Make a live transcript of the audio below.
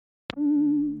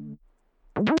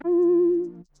Are you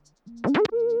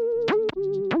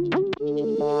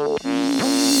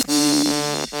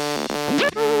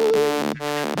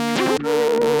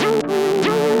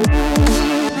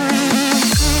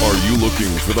looking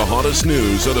for the hottest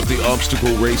news out of the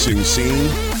obstacle racing scene?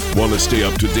 Want to stay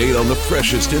up to date on the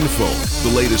freshest info,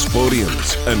 the latest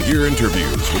podiums, and hear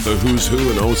interviews with the who's who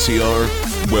in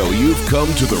OCR? Well, you've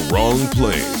come to the wrong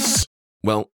place.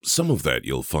 Well, some of that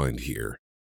you'll find here.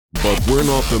 But we're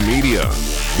not the media.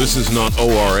 This is not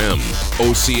ORM,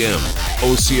 OCM,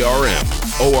 OCRM,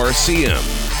 ORCM.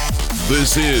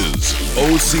 This is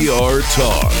OCR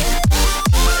Talk.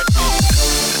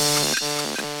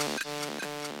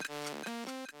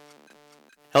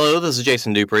 Hello, this is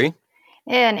Jason Dupree.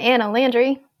 And Anna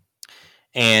Landry.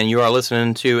 And you are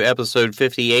listening to episode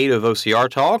 58 of OCR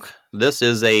Talk. This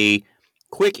is a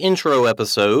quick intro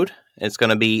episode. It's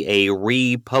going to be a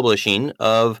republishing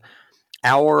of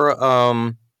our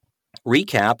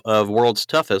recap of World's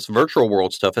Toughest, virtual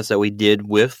World's Toughest that we did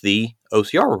with the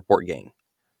OCR Report game.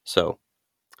 So,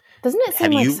 doesn't it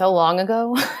seem like so long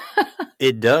ago?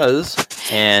 It does.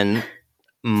 And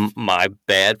my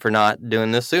bad for not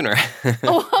doing this sooner.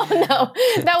 Oh, no,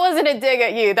 that wasn't a dig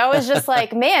at you. That was just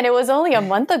like, man, it was only a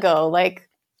month ago. Like,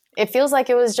 it feels like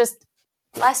it was just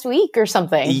last week or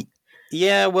something.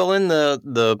 Yeah, well, in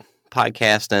the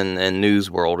podcast and news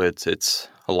world, it's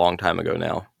a long time ago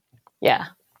now. Yeah.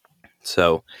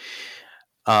 So,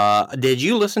 did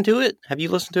you listen to it? Have you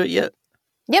listened to it yet?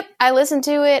 Yep, I listened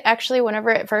to it actually whenever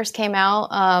it first came out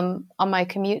on my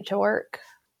commute to work.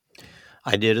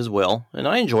 I did as well, and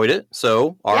I enjoyed it.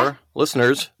 So our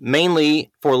listeners,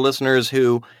 mainly for listeners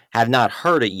who have not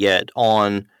heard it yet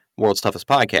on World's Toughest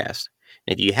Podcast.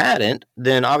 If you hadn't,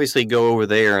 then obviously go over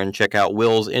there and check out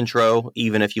Will's intro,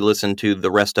 even if you listen to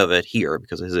the rest of it here,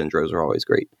 because his intros are always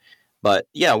great. But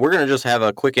yeah, we're going to just have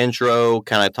a quick intro,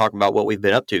 kind of talk about what we've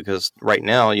been up to, because right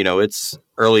now, it's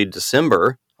early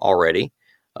December already,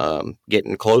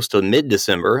 getting close to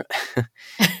mid-December,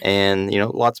 and,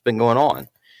 lots been going on.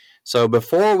 So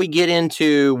before we get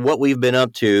into what we've been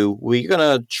up to, we're going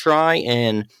to try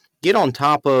and get on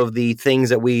top of the things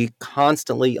that we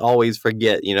constantly always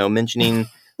forget, mentioning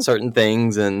certain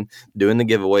things and doing the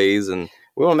giveaways. And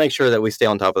we want to make sure that we stay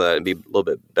on top of that and be a little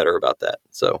bit better about that.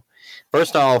 So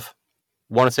first off,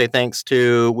 want to say thanks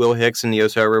to Will Hicks and the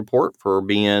OCR Report for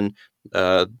being,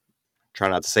 try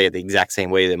not to say it the exact same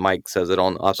way that Mike says it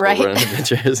on Obstacle Running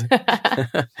Adventures.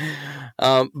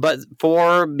 But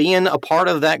for being a part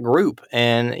of that group.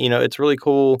 And, it's really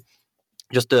cool,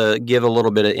 just to give a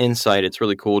little bit of insight, it's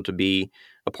really cool to be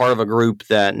a part of a group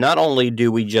that not only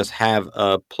do we just have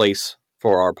a place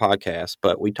for our podcast,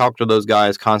 but we talk to those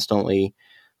guys constantly.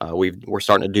 We're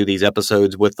starting to do these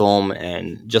episodes with them,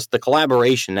 and just the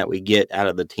collaboration that we get out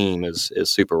of the team is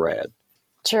super rad.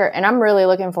 Sure. And I'm really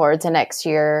looking forward to next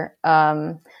year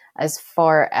as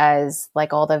far as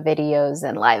like all the videos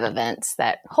and live events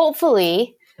that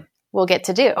hopefully we'll get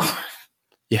to do.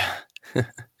 Yeah.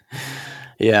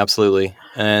 Yeah, absolutely.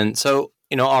 And so,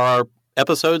 our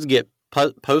episodes get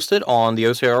posted on the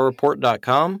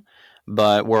OCRreport.com,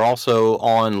 but we're also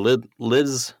on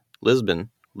Libsyn.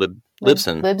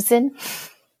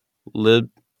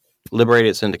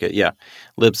 Liberated Syndicate. Yeah.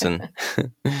 Libsyn.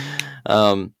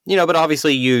 But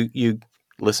obviously you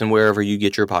listen wherever you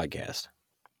get your podcast.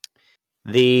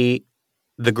 The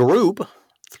group,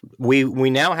 we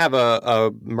now have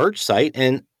a merch site,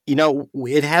 and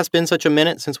it has been such a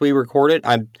minute since we recorded.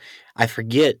 I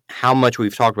forget how much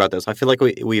we've talked about this. I feel like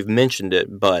we've mentioned it,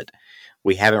 but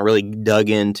we haven't really dug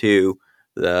into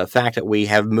the fact that we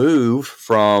have moved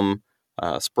from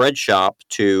Spreadshop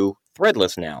to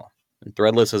Threadless now. And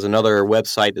Threadless is another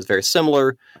website that's very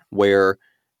similar, where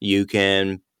you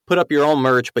can put up your own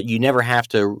merch, but you never have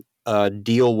to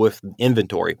deal with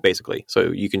inventory, basically.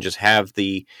 So you can just have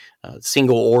the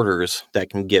single orders that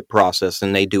can get processed,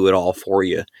 and they do it all for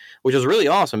you, which is really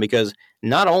awesome, because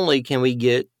not only can we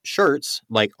get shirts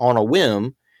like on a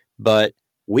whim, but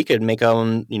we could make our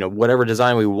own, whatever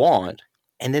design we want.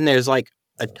 And then there's like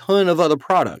a ton of other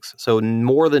products. So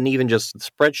more than even just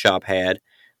Spreadshop had,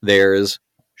 there's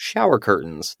shower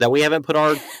curtains that we haven't put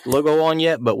our logo on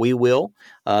yet, but we will.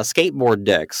 Skateboard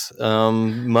decks,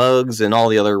 mugs, and all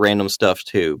the other random stuff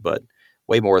too, but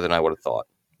way more than I would have thought.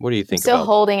 What do you think? Still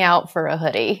holding out for a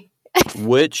hoodie.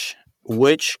 Which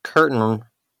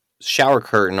shower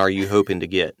curtain are you hoping to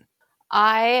get?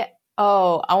 I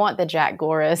want the Jack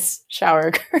Goris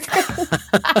shower curtain.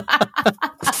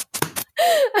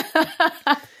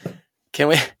 Can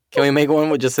we make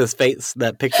one with just his face,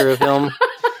 that picture of him?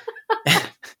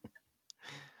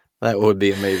 That would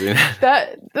be amazing.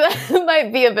 That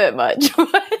might be a bit much.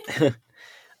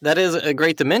 That is a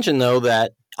great to mention, though,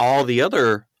 that all the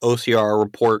other OCR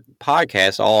Report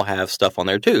podcasts all have stuff on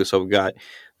there, too. So we've got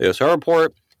the OCR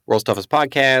Report, World's Toughest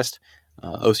Podcast,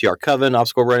 OCR Coven,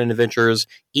 Obstacle Running Adventures.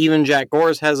 Even Jack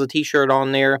Gores has a T-shirt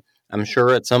on there. I'm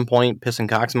sure at some point Piss and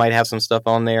Cox might have some stuff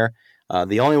on there.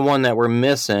 The only one that we're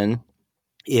missing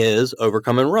is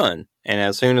Overcome and Run. And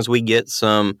as soon as we get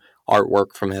some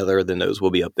artwork from Heather, then those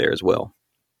will be up there as well.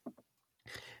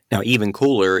 Now, even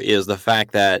cooler is the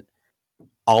fact that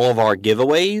all of our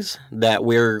giveaways that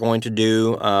we're going to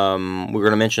do, we're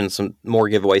going to mention some more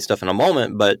giveaway stuff in a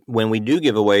moment, but when we do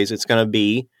giveaways, it's going to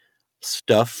be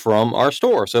stuff from our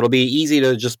store. So it'll be easy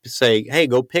to just say, hey,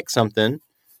 go pick something.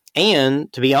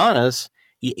 And to be honest,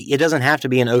 it doesn't have to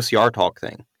be an OCR Talk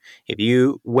thing. If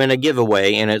you win a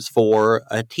giveaway and it's for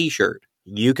a T-shirt,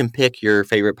 you can pick your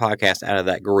favorite podcast out of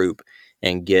that group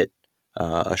and get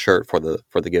a shirt for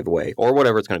the giveaway or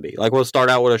whatever it's going to be. Like we'll start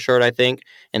out with a shirt, I think,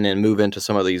 and then move into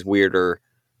some of these weirder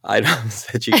items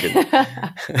that you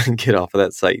can get off of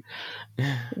that site.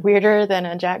 Weirder than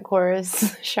a Jack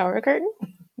Gores shower curtain?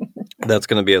 That's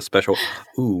going to be a special,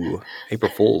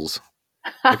 April Fool's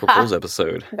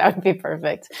episode. That would be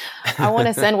perfect. I want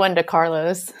to send one to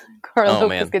Carlos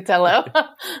Piscatello.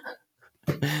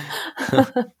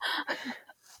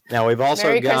 Now we've also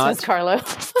Merry got Christmas,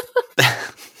 Carlos.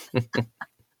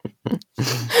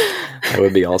 That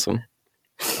would be awesome.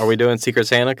 Are we doing Secret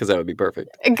Santa? Because that would be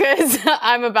perfect. Because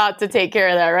I'm about to take care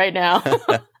of that right now.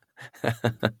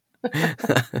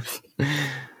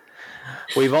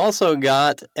 We've also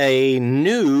got a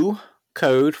new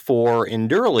code for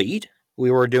EndurElite.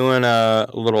 We were doing a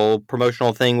little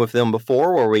promotional thing with them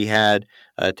before where we had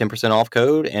a 10% off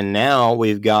code, and now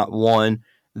we've got one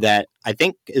that I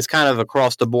think is kind of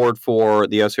across the board for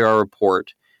the OCR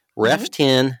Report.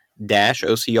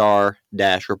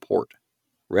 Ref10-OCR-Report.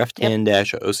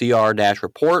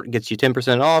 Ref10-OCR-Report gets you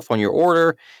 10% off on your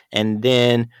order, and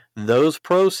then those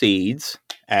proceeds,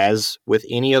 as with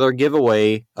any other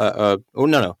giveaway, as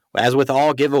with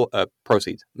all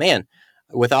proceeds,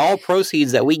 with all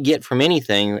proceeds that we get from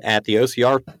anything at the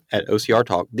OCR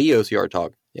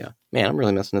Talk, yeah, man, I'm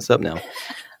really messing this up now.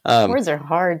 Words are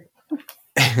hard.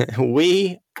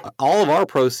 All of our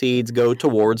proceeds go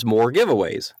towards more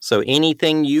giveaways. So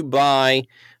anything you buy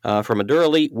from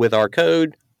EndurElite with our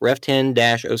code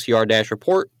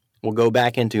Ref10-OCR-Report will go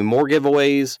back into more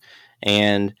giveaways.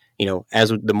 And, as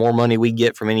the more money we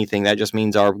get from anything, that just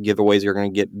means our giveaways are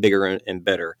going to get bigger and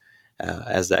better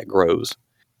as that grows.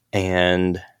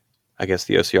 And I guess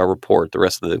the OCR Report, the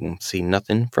rest of them see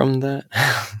nothing from that.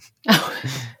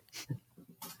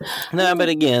 No, but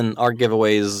again, our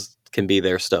giveaways can be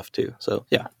their stuff too. So,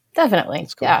 yeah. Definitely.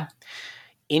 Cool. Yeah.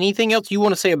 Anything else you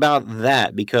want to say about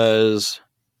that? Because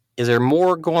is there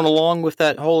more going along with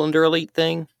that whole EndurElite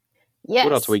thing? Yes.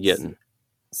 What else are we getting?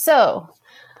 So,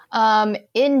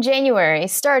 in January,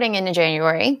 starting in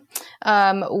January,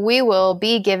 we will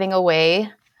be giving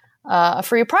away a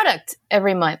free product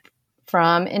every month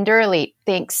from EndurElite,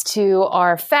 thanks to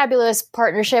our fabulous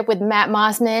partnership with Matt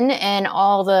Mossman and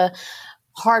all the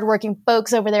hardworking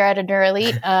folks over there at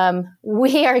EndurElite.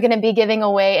 We are going to be giving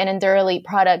away an EndurElite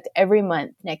product every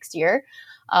month next year,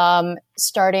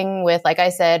 starting with, like I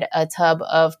said, a tub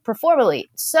of PerformElite.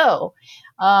 So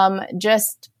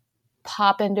just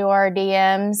pop into our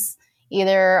DMs,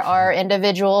 either our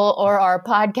individual or our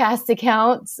podcast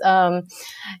accounts,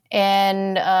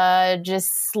 and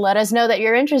just let us know that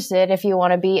you're interested if you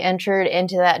want to be entered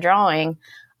into that drawing.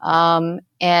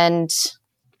 And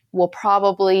we'll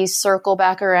probably circle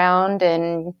back around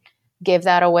and give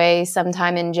that away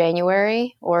sometime in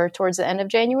January or towards the end of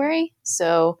January.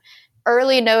 So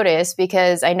early notice,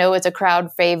 because I know it's a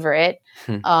crowd favorite.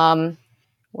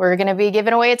 We're going to be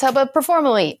giving away a tub of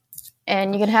PerformElite,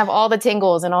 and you can have all the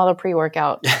tingles and all the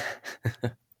pre-workout.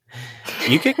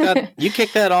 You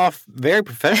kicked that off very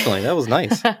professionally. That was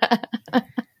nice.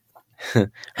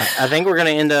 I think we're going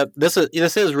to end up. This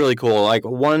is really cool. Like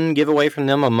one giveaway from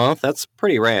them a month. That's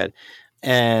pretty rad.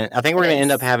 And I think we're going to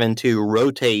end up having to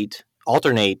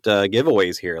alternate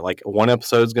giveaways here. Like one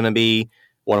episode's going to be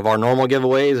one of our normal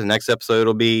giveaways. The next episode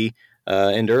will be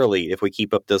EndurElite if we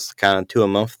keep up this kind of 2 a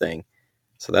month thing.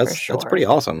 So that's pretty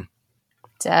awesome.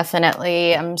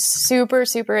 Definitely. I'm super,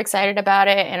 super excited about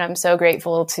it. And I'm so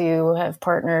grateful to have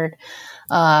partnered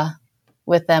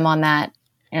with them on that.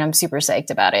 And I'm super psyched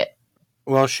about it.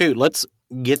 Well, shoot, let's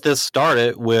get this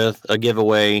started with a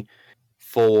giveaway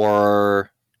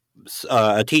for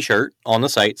a T-shirt on the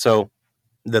site. So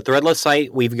the Threadless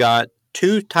site, we've got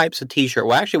 2 types of T-shirt.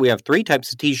 Well, actually, we have 3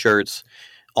 types of T-shirts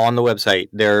on the website.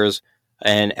 There's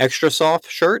an extra soft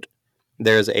shirt.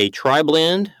 There's a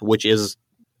Tri-Blend, which is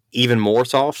even more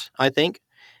soft, I think.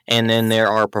 And then there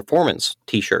are performance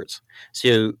t-shirts.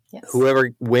 So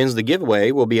whoever wins the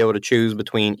giveaway will be able to choose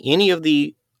between any of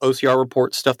the OCR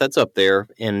Report stuff that's up there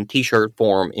in t-shirt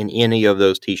form in any of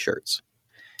those t-shirts.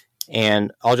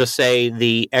 And I'll just say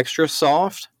the Extra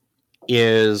Soft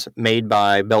is made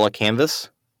by Bella Canvas.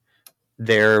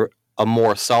 They're a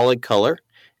more solid color,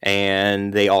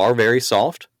 and they are very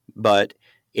soft, but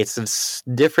it's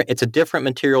a different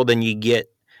material than you get.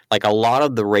 Like a lot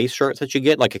of the race shirts that you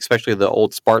get, like especially the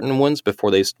old Spartan ones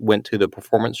before they went to the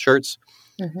performance shirts,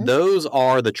 those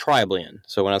are the tri-blend.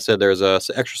 So when I said there's a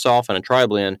Extra Soft and a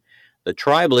tri-blend, the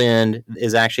tri-blend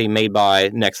is actually made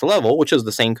by Next Level, which is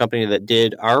the same company that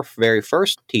did our very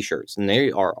first t-shirts, and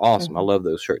they are awesome. I love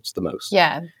those shirts the most.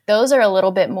 Yeah, those are a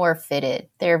little bit more fitted.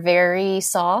 They're very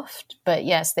soft, but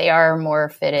yes, they are more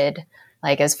fitted,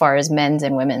 like as far as men's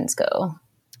and women's go.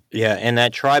 Yeah, and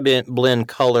that tri-blend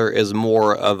color is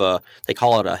more of they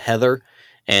call it a heather,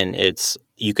 and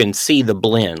you can see the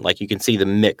blend, like you can see the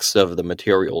mix of the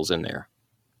materials in there.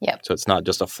 Yep. So it's not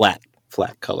just a flat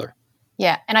color.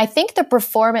 Yeah, and I think the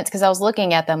performance, because I was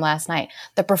looking at them last night,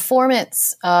 the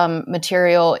performance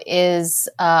material is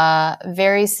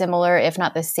very similar, if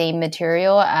not the same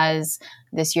material as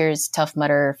this year's Tough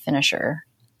Mudder finisher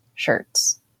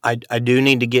shirts. I do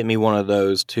need to get me one of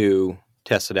those to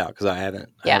test it out, because I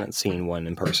haven't seen one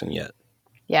in person yet.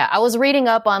 Yeah, I was reading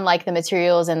up on like the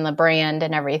materials and the brand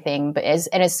and everything,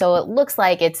 so it looks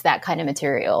like it's that kind of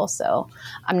material. So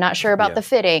I'm not sure about the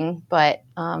fitting, but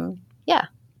yeah.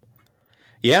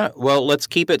 Yeah, well, let's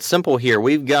keep it simple here.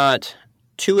 We've got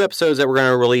 2 episodes that we're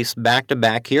going to release back to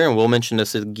back here, and we'll mention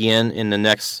this again in the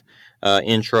next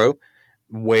intro,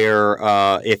 where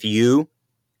if you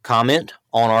comment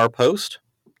on our post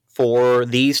for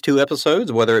these 2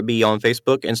 episodes, whether it be on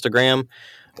Facebook, Instagram,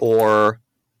 or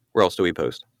where else do we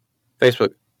post?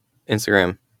 Facebook,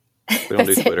 Instagram. We don't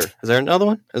do Twitter. Is there another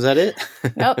one? Is that it?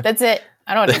 Nope, that's it.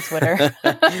 I don't do Twitter.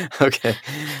 Okay.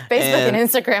 Facebook and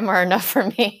Instagram are enough for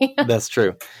me. That's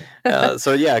true.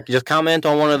 So yeah, just comment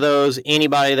on one of those.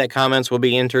 Anybody that comments will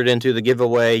be entered into the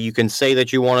giveaway. You can say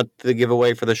that you want the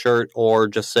giveaway for the shirt, or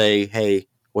just say, "Hey,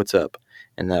 what's up?"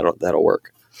 and that'll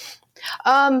work.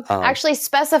 Actually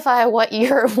specify what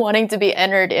you're wanting to be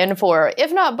entered in for.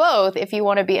 If not both, if you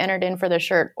want to be entered in for the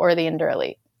shirt or the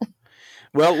Endurely.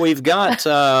 Well, we've got,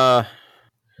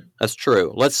 that's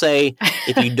true. Let's say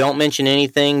if you don't mention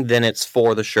anything, then it's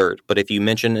for the shirt. But if you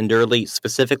mention Endurely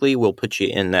specifically, we'll put you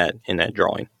in that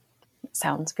drawing.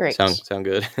 Sounds great. Sound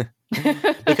good.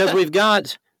 Because we've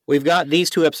got these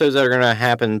 2 episodes that are going to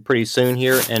happen pretty soon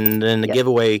here, and then the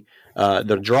giveaway,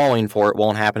 the drawing for it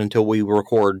won't happen until we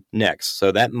record next.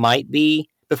 So that might be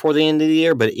before the end of the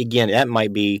year, but again, that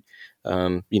might be,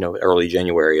 early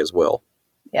January as well.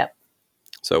 Yep.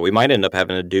 So we might end up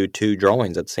having to do 2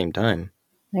 drawings at the same time.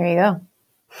 There you go.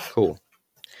 Cool.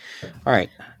 All right.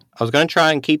 I was going to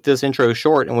try and keep this intro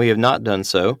short, and we have not done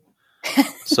so.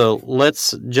 So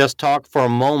let's just talk for a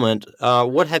moment.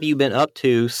 What have you been up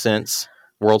to since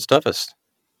World's Toughest?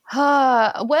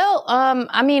 I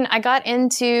got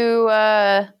into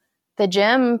the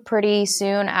gym pretty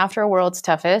soon after World's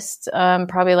Toughest.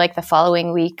 Probably like the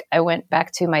following week, I went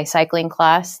back to my cycling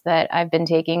class that I've been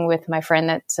taking with my friend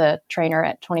that's a trainer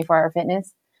at 24 Hour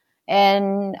Fitness.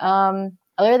 And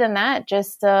other than that,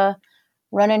 just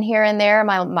running here and there.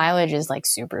 My mileage is like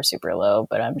super, super low,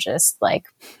 but I'm just like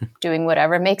doing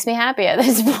whatever makes me happy at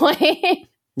this point.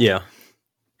 Yeah.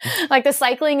 Like the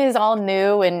cycling is all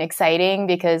new and exciting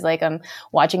because like I'm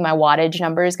watching my wattage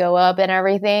numbers go up and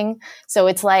everything. So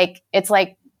it's like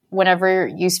whenever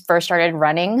you first started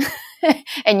running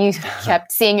and you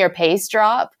kept seeing your pace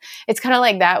drop, it's kind of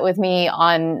like that with me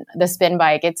on the spin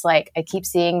bike. It's like I keep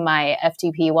seeing my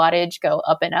FTP wattage go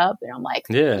up and up, and I'm like,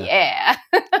 yeah.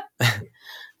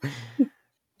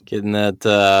 Getting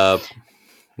that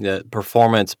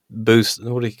performance boost.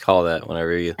 What do you call that?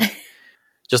 Whenever you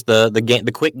just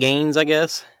the quick gains, I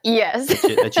guess. Yes,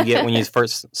 that you get when you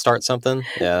first start something.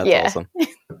 Yeah, that's awesome.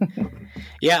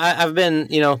 Yeah, I've been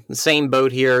the same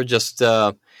boat here, just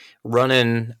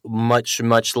running much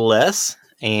less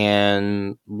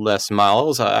and less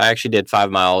miles. I actually did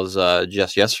 5 miles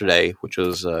just yesterday, which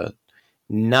was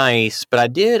nice. But I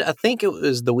think it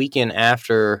was the weekend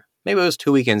after. Maybe it was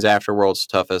 2 weekends after World's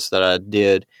Toughest that I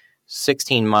did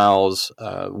 16 miles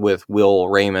with Will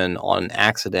Raymond on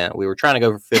accident. We were trying to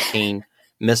go for 15,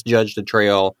 misjudged the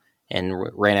trail, and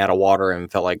ran out of water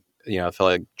and felt like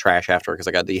trash after because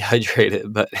I got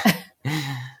dehydrated. But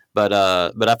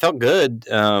I felt good,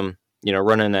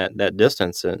 running that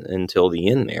distance until the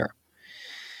end there.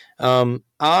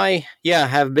 I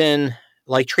have been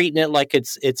like treating it like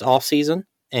it's off season,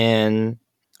 and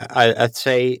I'd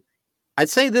say I'd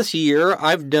say this year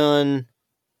I've done.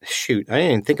 Shoot, I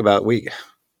didn't even think about it.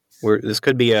 This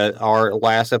could be our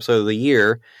last episode of the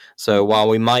year. So while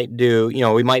we might do,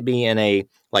 we might be in a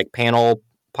like panel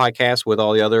podcast with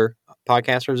all the other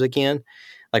podcasters again,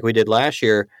 like we did last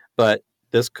year, but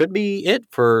this could be it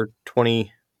for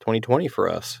 2020 for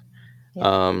us.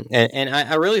 Yeah. And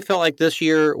I really felt like this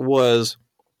year was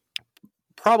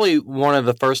probably one of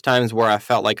the first times where I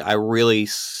felt like I really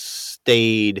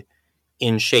stayed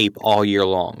in shape all year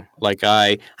long. Like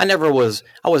I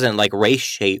wasn't like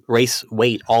race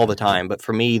weight all the time, but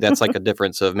for me, that's like a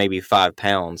difference of maybe 5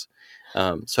 pounds.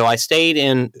 So I stayed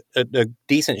in a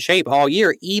decent shape all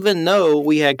year, even though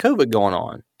we had COVID going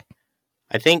on.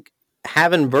 I think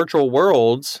having virtual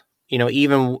worlds,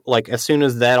 even like as soon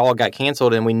as that all got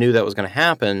canceled and we knew that was going to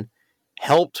happen,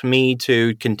 helped me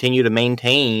to continue to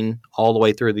maintain all the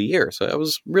way through the year. So I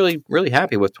was really, really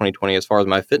happy with 2020 as far as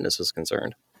my fitness is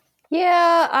concerned.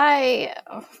 Yeah,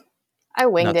 I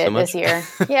winged it this year.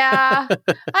 Yeah,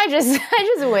 I just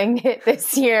winged it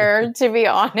this year, to be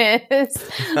honest.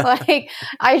 Like,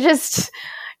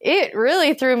 it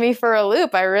really threw me for a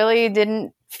loop. I really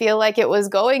didn't feel like it was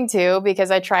going to, because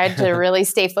I tried to really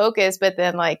stay focused, but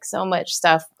then like so much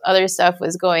other stuff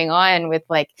was going on with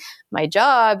like my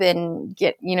job and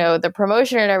get, the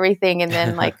promotion and everything. And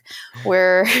then like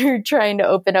we're trying to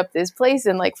open up this place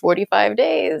in like 45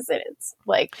 days. And it's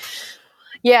like,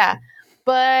 yeah,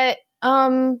 but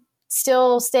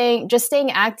still staying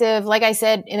active. Like I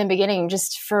said in the beginning,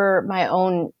 just for my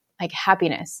own like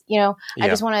happiness, I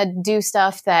just want to do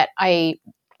stuff that I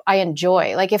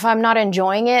enjoy. Like if I'm not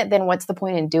enjoying it, then what's the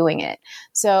point in doing it?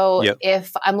 So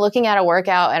if I'm looking at a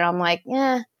workout and I'm like,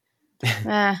 and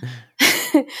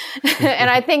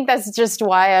I think that's just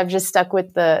why I've just stuck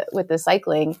with the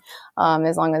cycling,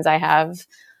 as long as I have.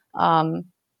 And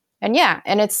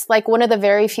it's like one of the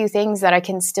very few things that I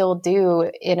can still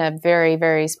do in a very,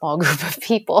 very small group of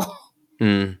people.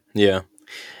 Yeah,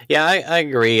 I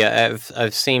agree.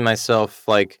 I've seen myself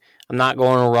like, I'm not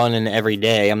going to run every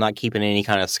day. I'm not keeping any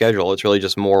kind of schedule. It's really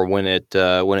just more when it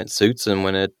suits and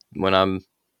when I'm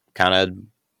kind of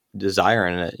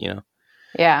desiring it,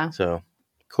 Yeah. So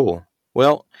cool.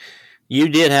 Well, you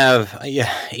did have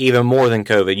even more than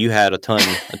COVID. You had a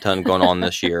ton going on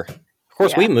this year. Of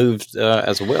course, we moved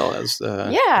as well as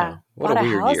what bought a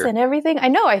weird house year. And everything. I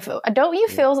know. Don't you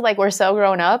feel like we're so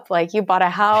grown up? Like you bought a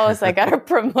house, I got a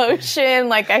promotion.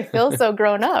 Like I feel so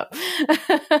grown up,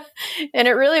 and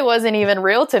it really wasn't even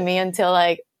real to me until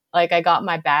like I got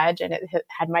my badge and it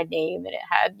had my name and it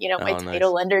had my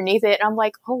title underneath it. And I'm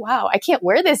like, oh wow, I can't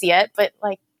wear this yet, but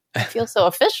like I feel so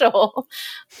official.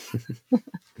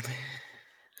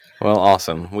 Well,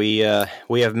 awesome. We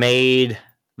have made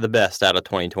the best out of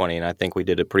 2020, and I think we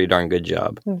did a pretty darn good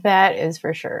job. That is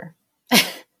for sure.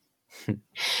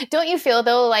 Don't you feel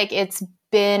though like it's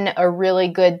been a really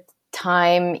good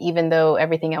time, even though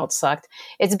everything else sucked?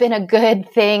 It's been a good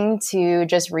thing to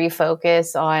just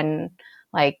refocus on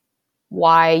like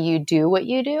why you do what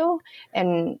you do,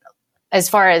 and as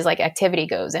far as like activity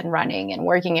goes and running and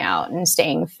working out and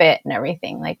staying fit and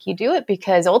everything, like you do it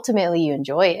because ultimately you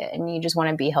enjoy it and you just want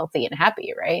to be healthy and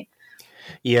happy, right?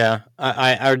 Yeah,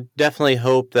 I definitely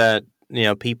hope that,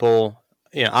 people,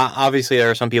 obviously there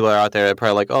are some people out there that are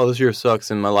probably like, oh, this year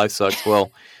sucks and my life sucks.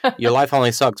 Well, your life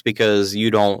only sucks because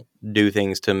you don't do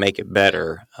things to make it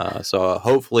better. So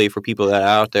hopefully for people that are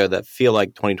out there that feel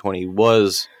like 2020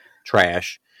 was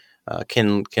trash,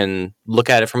 can look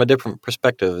at it from a different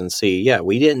perspective and see, I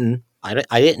didn't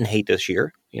hate this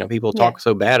year. People talk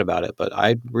so bad about it, but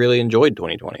I really enjoyed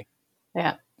 2020.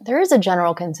 Yeah. There is a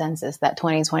general consensus that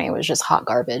 2020 was just hot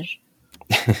garbage.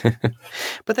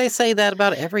 But they say that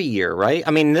about every year, right?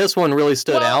 I mean, this one really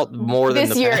stood out more than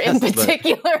this year in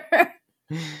particular.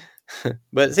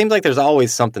 But it seems like there's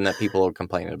always something that people are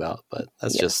complaining about, but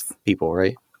that's just people,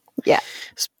 right? Yeah.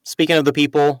 Speaking of the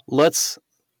people, let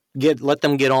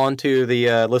them get on to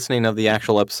the listening of the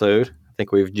actual episode. I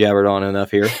think we've jabbered on enough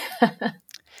here.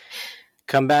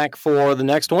 Come back for the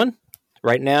next one.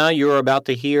 Right now, you're about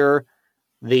to hear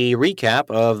the recap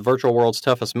of Virtual World's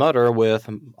Toughest Mudder with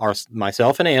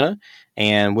myself and Anna,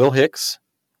 and Will Hicks,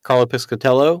 Carlo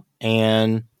Piscatello,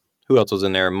 and who else was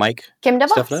in there? Mike? Kim DeVos.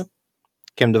 Stefano?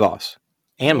 Kim DeVos.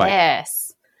 And Mike.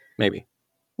 Yes. Maybe.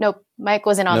 Nope. Mike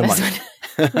wasn't on this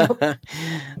one. Nope.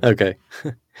 Okay.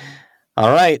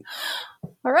 All right.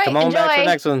 Come on enjoy. back for the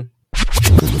next one.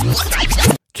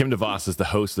 Kim DeVos is the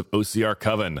host of OCR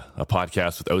Coven, a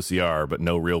podcast with OCR, but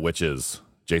no real witches.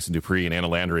 Jason Dupree and Anna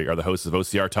Landry are the hosts of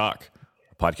OCR Talk,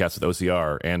 a podcast with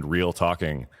OCR and real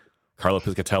talking. Carlo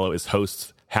Piscatello is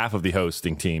half of the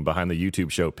hosting team behind the YouTube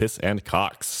show Piss and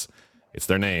Cox. It's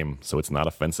their name, so it's not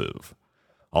offensive.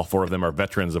 All 4 of them are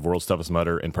veterans of World's Toughest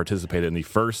Mudder and participated in the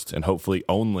first and hopefully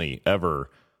only ever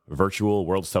virtual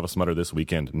World's Toughest Mudder this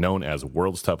weekend, known as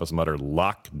World's Toughest Mudder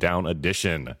Lockdown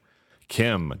Edition.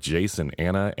 Kim, Jason,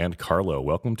 Anna, and Carlo,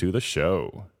 welcome to the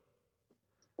show.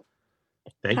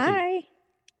 Thank you. Hi.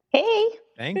 Hey.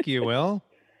 Thank you, Will.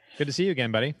 Good to see you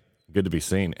again, buddy. Good to be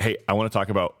seen. Hey, I want to talk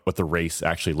about what the race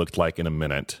actually looked like in a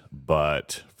minute,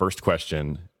 but first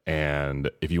question, and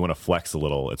if you want to flex a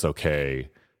little, it's okay.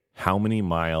 How many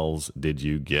miles did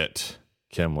you get?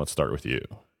 Kim, let's start with you.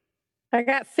 I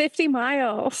got 50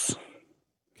 miles.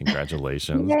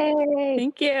 Congratulations. Yay.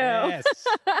 Thank you. Yes.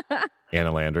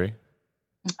 Anna Landry.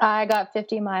 I got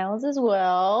 50 miles as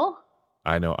well.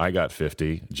 I know I got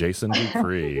 50. Jason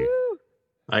Dupree.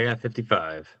 I got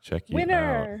 55. Check you out.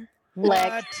 Winner.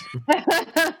 Lex.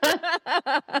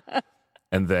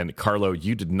 And then, Carlo,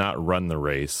 you did not run the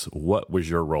race. What was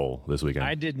your role this weekend?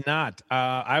 I did not.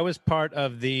 I was part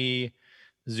of the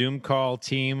Zoom call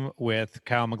team with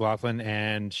Kyle McLaughlin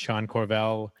and Sean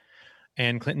Corvell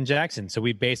and Clinton Jackson. So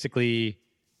we basically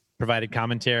provided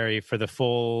commentary for the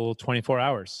full 24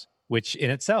 hours, which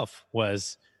in itself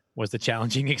was the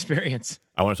challenging experience.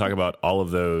 I want to talk about all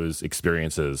of those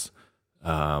experiences.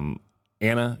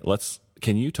 Anna,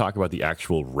 can you talk about the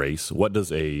actual race? What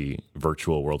does a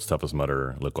virtual World's Toughest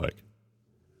Mudder look like?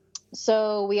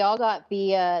 So we all got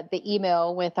the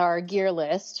email with our gear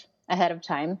list ahead of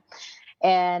time,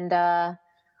 and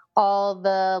all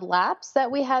the laps that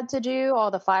we had to do,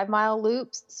 all the 5-mile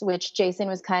loops, which Jason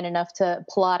was kind enough to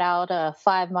plot out a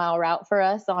 5-mile route for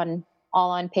us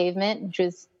all on pavement, which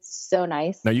was so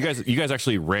nice. Now, you guys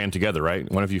actually ran together, right?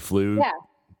 One of you flew. Yeah.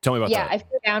 Tell me about that. Yeah, I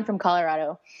flew down from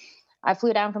Colorado.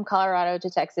 To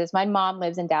Texas. My mom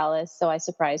lives in Dallas, so I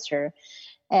surprised her.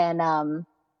 And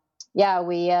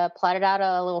we plotted out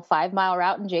a little 5-mile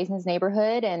route in Jason's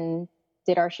neighborhood and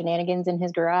did our shenanigans in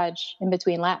his garage in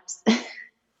between laps.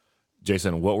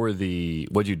 Jason, what'd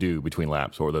you do between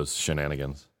laps? What were those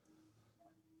shenanigans?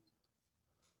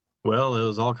 Well, it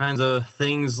was all kinds of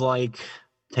things like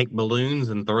take balloons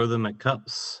and throw them at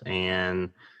cups, and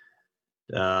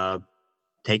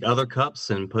take other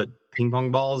cups and put ping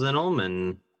pong balls in them,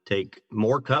 and take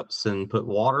more cups and put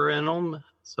water in them.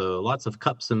 So lots of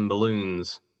cups and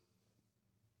balloons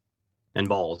and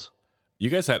balls. You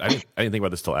guys had, I didn't think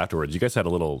about this till afterwards. You guys had a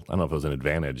little, I don't know if it was an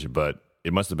advantage, but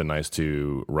it must have been nice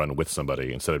to run with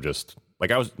somebody instead of just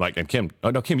like I was like, and Kim,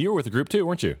 Kim, you were with a group too,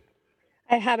 weren't you?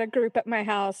 I had a group at my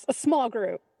house, a small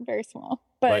group, very small,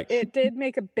 but it did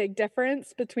make a big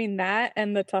difference between that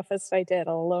and the toughest I did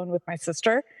alone with my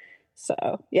sister. So,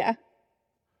 yeah.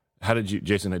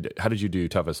 Jason, how did you do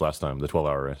toughest last time, the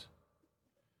 12-hour race?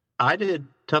 I did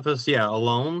toughest,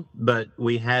 alone, but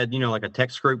we had, like a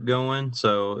text group going.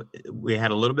 So we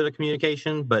had a little bit of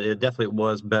communication, but it definitely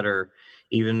was better,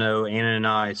 even though Anna and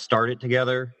I started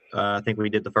together. I think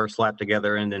we did the first lap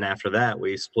together, and then after that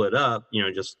we split up,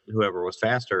 just whoever was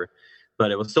faster. But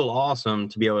it was still awesome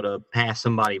to be able to pass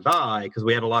somebody by, because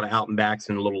we had a lot of out and backs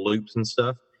and little loops and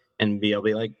stuff, and be able to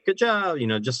be like, good job,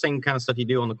 just same kind of stuff you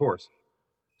do on the course.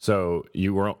 So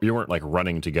you weren't like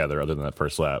running together other than that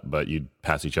first lap, but you'd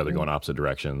pass each other going opposite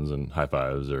directions and high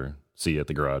fives or see you at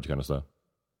the garage kind of stuff.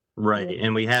 Right.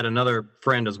 And we had another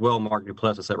friend as well, Mark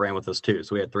Duplessis, that ran with us too.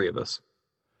 So we had 3 of us.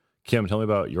 Kim, tell me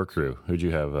about your crew. Who'd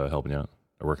you have helping out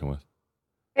or working with?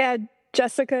 I had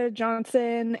Jessica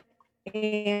Johnson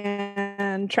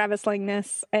and Travis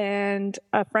Langness and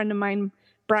a friend of mine,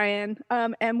 Brian.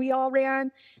 And we all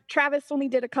ran. Travis only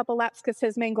did a couple laps because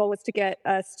his main goal was to get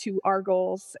us to our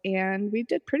goals, and we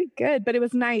did pretty good, but it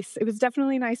was nice. It was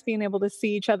definitely nice being able to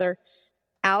see each other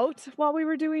out while we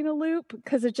were doing a loop,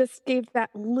 because it just gave that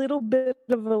little bit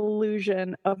of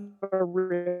illusion of a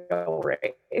real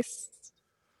race.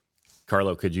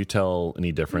 Carlo, could you tell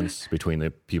any difference between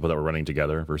the people that were running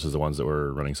together versus the ones that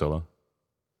were running solo?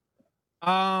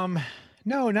 No,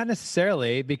 not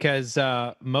necessarily, because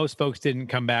most folks didn't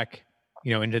come back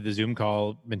into the Zoom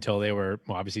call until they were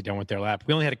obviously done with their lap.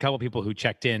 We only had a couple people who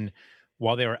checked in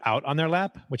while they were out on their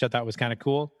lap, which I thought was kind of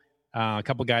cool. A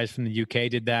couple guys from the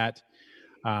UK did that.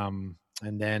 And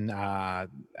then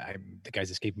the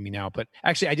guy's escaping me now, but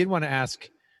actually I did want to ask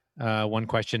one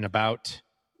question about,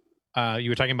 you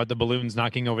were talking about the balloons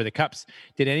knocking over the cups.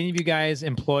 Did any of you guys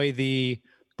employ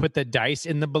put the dice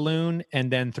in the balloon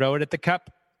and then throw it at the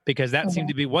cup? Because that seemed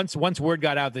to be, once word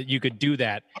got out that you could do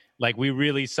that, like we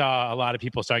really saw a lot of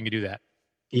people starting to do that.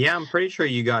 Yeah, I'm pretty sure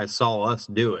you guys saw us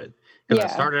do it. Because I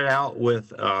started out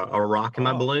with a rock in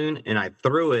my balloon, and I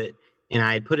threw it, and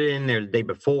I had put it in there the day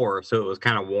before, so it was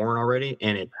kind of worn already,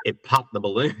 and it popped the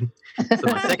balloon. So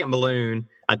my second balloon,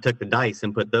 I took the dice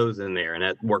and put those in there, and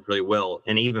that worked really well.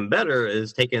 And even better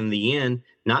is taking the end,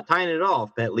 not tying it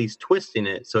off, but at least twisting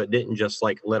it so it didn't just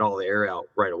like let all the air out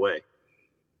right away.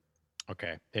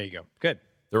 Okay, there you go. Good.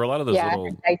 There were a lot of those I little.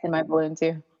 had dice in my balloon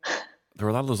too. There were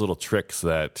a lot of those little tricks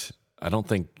that I don't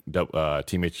think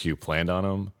Team HQ planned on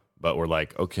them, but we're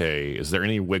like, okay, is there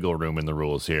any wiggle room in the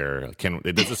rules here?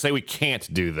 Does it say we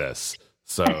can't do this?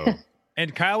 So.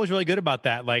 And Kyle was really good about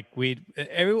that. Like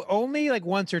only like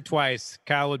once or twice,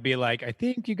 Kyle would be like, I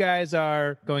think you guys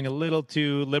are going a little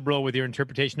too liberal with your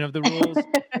interpretation of the rules.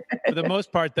 For the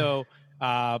most part, though,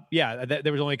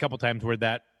 there was only a couple times where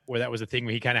that was a thing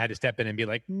where he kind of had to step in and be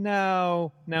like,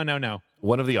 no.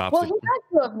 One of the Well, obstacles. he had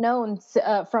to have known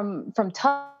from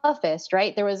Toughest,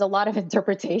 right? There was a lot of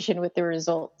interpretation with the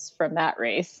results from that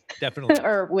race, Definitely.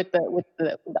 or with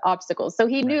the obstacles. So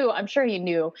he knew. I'm sure he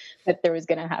knew that there was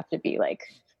going to have to be like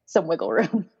some wiggle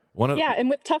room. And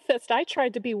with Toughest, I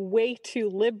tried to be way too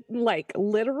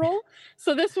literal.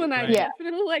 So this one, I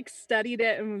definitely like studied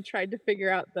it and tried to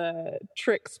figure out the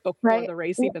tricks before the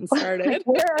race even started.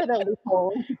 Where are the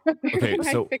loopholes? Okay,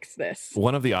 so I fix this?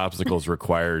 One of the obstacles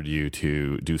required you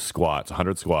to do squats,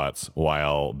 100 squats,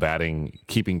 while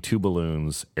keeping 2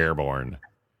 balloons airborne.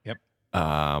 Yep.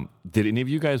 Did any of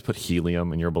you guys put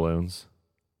helium in your balloons?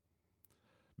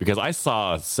 Because I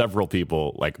saw several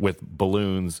people like with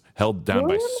balloons held down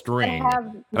by string,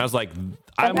 and I was like,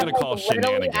 I'm going to call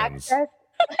shenanigans.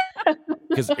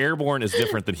 Because airborne is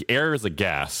different than air is a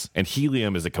gas, and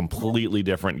helium is a completely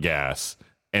different gas.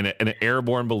 And an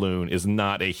airborne balloon is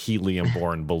not a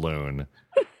helium-borne balloon.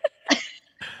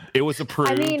 It was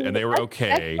approved, and they were okay.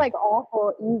 That's like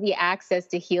awful easy access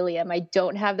to helium. I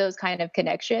don't have those kind of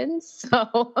connections,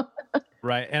 so.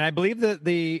 Right, and I believe that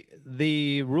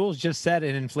the rules just said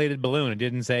an inflated balloon. It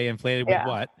didn't say inflated with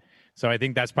what. So I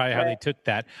think that's probably how they took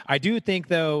that. I do think,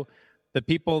 though, the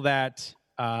people that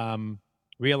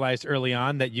realized early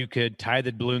on that you could tie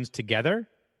the balloons together,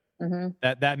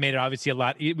 that made it obviously a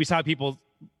lot. We saw people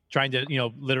trying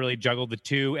to literally juggle the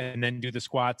 2 and then do the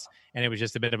squats, and it was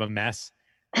just a bit of a mess.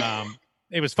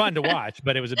 It was fun to watch,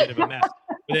 but it was a bit of a mess.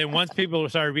 But then once people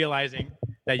started realizing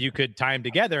that you could tie them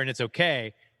together and it's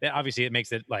okay, then obviously it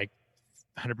makes it like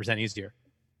 100% easier.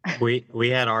 We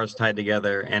had ours tied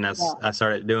together, and I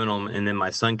started doing them, and then my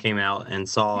son came out and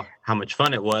saw how much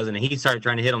fun it was, and he started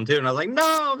trying to hit them too, and I was like,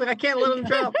 no, I can't let him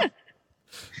drop.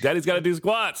 Daddy's got to do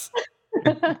squats.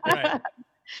 Right.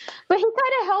 But he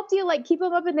kind of helped you like keep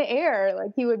them up in the air.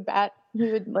 Like he would bat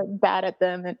at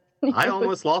them. And I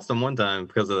almost lost them one time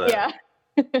because of that.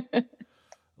 Yeah.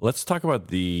 Let's talk about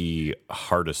the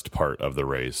hardest part of the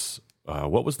race.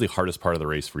 What was the hardest part of the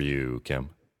race for you, Kim?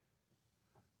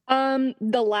 I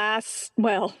was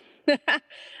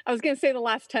going to say the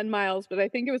last 10 miles, but I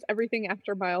think it was everything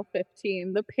after mile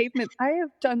 15. The pavement, I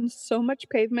have done so much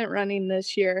pavement running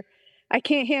this year. I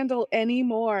can't handle any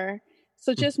more.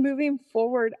 So just moving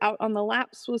forward out on the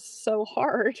laps was so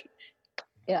hard.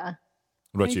 Yeah.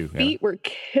 What about My you? feet were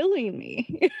killing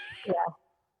me.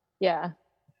 Yeah.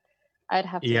 I'd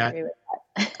have to agree with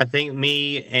that. I think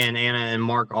me and Anna and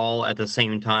Mark all at the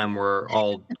same time were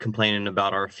all complaining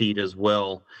about our feet as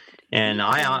well. And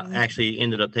I actually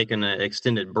ended up taking an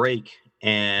extended break,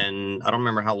 and I don't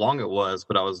remember how long it was,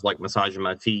 but I was like massaging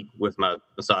my feet with my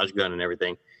massage gun and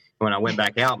everything. When I went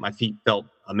back out, my feet felt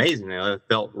amazing. It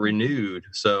felt renewed.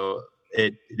 So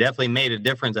it definitely made a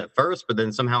difference at first, but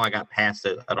then somehow I got past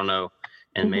it, I don't know,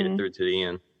 and made it through to the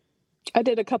end. I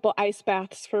did a couple ice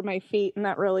baths for my feet, and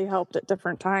that really helped at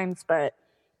different times, but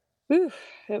it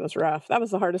was rough. That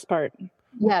was the hardest part.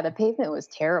 Yeah, the pavement was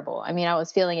terrible. I mean, I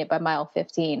was feeling it by mile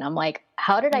 15. I'm like,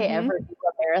 how did I ever do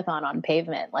a marathon on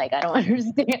pavement? Like, I don't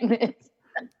understand this.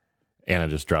 Anna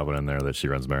just dropping in there that she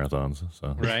runs marathons.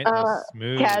 So Right,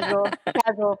 smooth.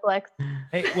 Casual flex.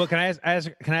 Hey, well, can I ask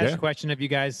a question of you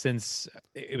guys, since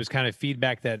it was kind of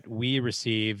feedback that we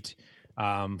received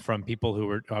from people who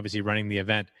were obviously running the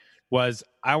event? Was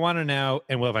I want to know,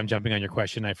 and well, if I'm jumping on your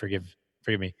question, forgive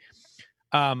me.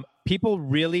 People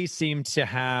really seem to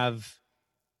hate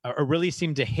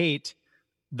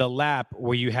the lap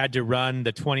where you had to run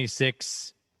the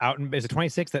 26 out. Is it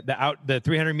 26 the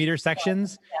 300 meter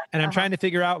sections? And I'm trying to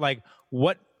figure out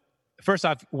first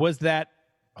off, was that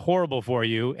horrible for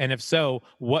you? And if so,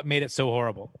 what made it so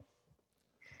horrible?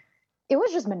 It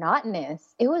was just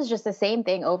monotonous. It was just the same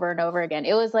thing over and over again.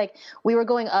 It was like we were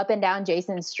going up and down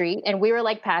Jason's street, and we were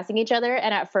like passing each other.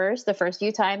 And at first, the first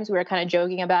few times, we were kind of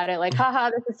joking about it, like,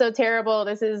 haha, this is so terrible.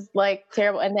 This is like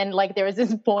terrible. And then like there was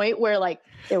this point where like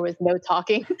there was no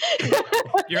talking.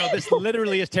 This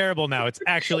literally is terrible now. It's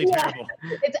actually terrible.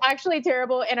 It's actually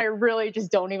terrible. And I really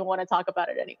just don't even want to talk about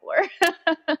it anymore.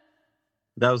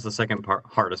 the second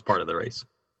hardest part of the race.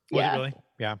 Was it really?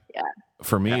 Yeah.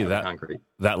 For me, Concrete.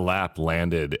 that lap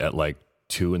landed at like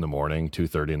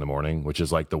 2:30 in the morning, which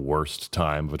is like the worst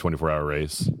time of a 24-hour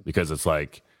race, because it's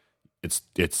like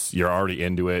it's you're already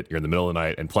into it, you're in the middle of the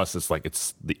night, and plus it's like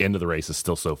it's the end of the race is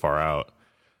still so far out.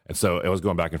 And so it was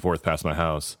going back and forth past my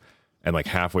house, and like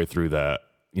halfway through that,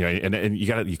 you know, and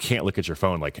you can't look at your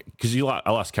phone, like, because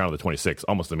I lost count of the 26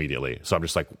 almost immediately, so I'm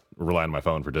just like relying on my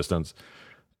phone for distance.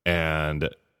 And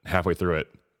halfway through it,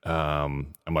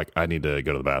 I'm like, I need to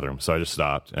go to the bathroom, so I just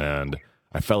stopped and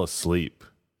I fell asleep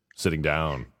sitting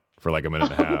down for like a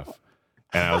minute and a half,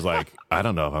 and I was like, I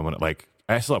don't know if I'm gonna, like,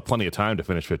 I still have plenty of time to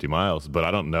finish 50 miles, but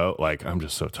I don't know, like, I'm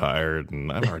just so tired,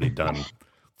 and I've already done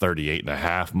 38 and a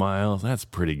half miles. That's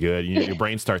pretty good. Your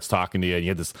brain starts talking to you, and you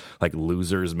have this like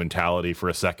loser's mentality for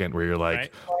a second where you're like,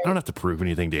 right. I don't have to prove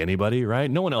anything to anybody,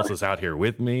 right? No one else is out here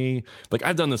with me. Like,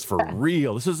 I've done this for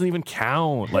real. This doesn't even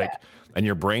count. Like, and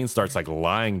your brain starts like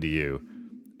lying to you.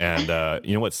 And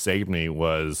you know what saved me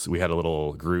was we had a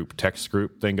little text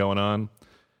group thing going on.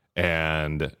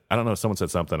 And I don't know, someone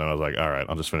said something, and I was like, all right,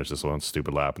 I'll just finish this one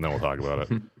stupid lap, and then we'll talk about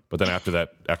it. But then after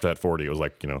that 40, it was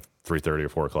like, 3:30 or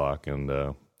 4 o'clock,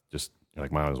 and just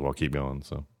like, might as well keep going.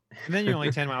 So, and then you're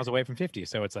only 10 miles away from 50,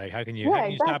 so it's like, how can you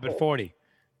stop at 40?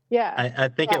 Yeah, I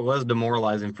think it was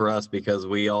demoralizing for us because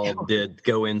we all did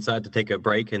go inside to take a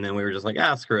break, and then we were just like,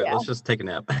 screw it, let's just take a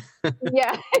nap.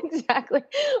 Yeah, exactly.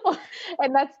 Well,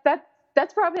 and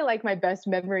that's probably like my best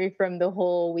memory from the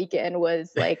whole weekend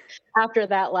was like after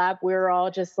that lap, we were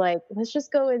all just like, let's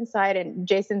just go inside. And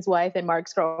Jason's wife and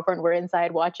Mark's girlfriend were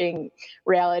inside watching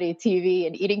reality TV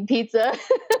and eating pizza.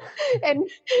 and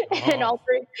all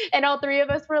three of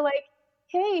us were like,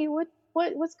 hey,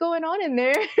 what's going on in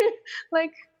there?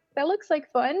 Like, that looks like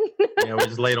fun. Yeah, we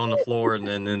just laid on the floor and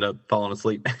then ended up falling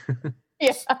asleep.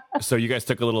 Yeah. So you guys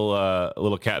took a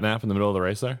little cat nap in the middle of the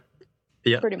race there?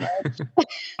 Yeah, pretty much.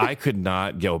 I could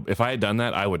not go. If I had done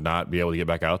that, I would not be able to get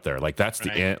back out there. Like, that's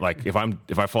the end. Like, if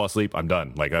I fall asleep, I'm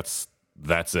done. Like, that's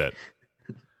it.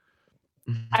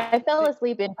 I fell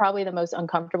asleep in probably the most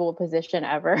uncomfortable position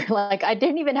ever. Like, I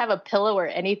didn't even have a pillow or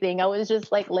anything. I was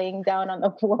just like laying down on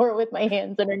the floor with my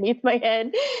hands underneath my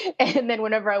head. And then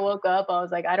whenever I woke up, I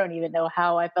was like, I don't even know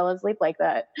how I fell asleep like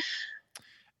that.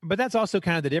 But that's also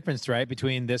kind of the difference, right,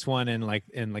 between this one and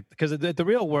because the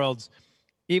real world's,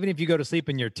 even if you go to sleep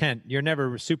in your tent, you're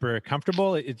never super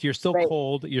comfortable. You're still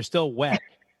cold. You're still wet.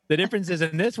 The difference is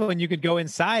in this one, you could go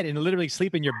inside and literally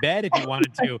sleep in your bed if you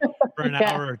wanted to for an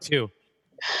hour or two.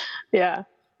 Yeah.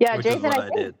 Yeah, Which Jason, is what I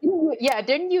did.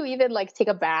 Didn't you even like take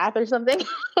a bath or something?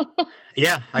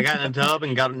 Yeah, I got in a tub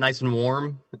and got it nice and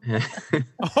warm.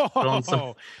 put on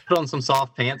some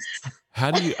soft pants.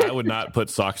 I would not put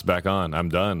socks back on. I'm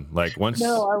done. Like, once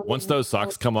those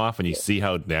socks come off and you see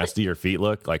how nasty your feet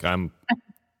look, like,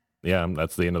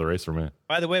 that's the end of the race for me.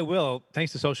 By the way, Will,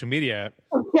 thanks to social media,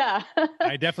 yeah,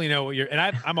 I definitely know what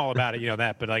I'm all about it,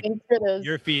 that, but like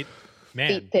your feet,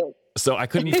 man. Feet so I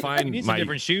couldn't find you need some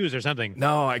different shoes or something.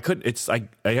 No, I couldn't.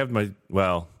 I have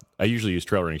I usually use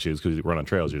trail running shoes because we run on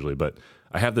trails usually, but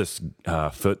I have this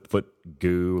foot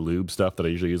goo lube stuff that I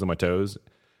usually use on my toes.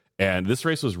 And this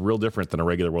race was real different than a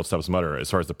regular World's Toughest Mudder as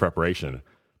far as the preparation,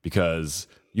 because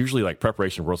usually like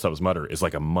preparation for World's Toughest Mudder is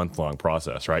like a month-long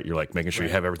process, right? You're like making sure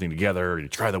you have everything together, you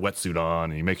try the wetsuit on,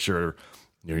 and you make sure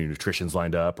your nutrition's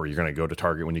lined up, or you're going to go to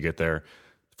Target when you get there.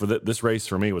 For this race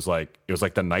for me was like, it was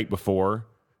like the night before,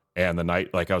 and the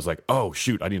night, like, I was like, oh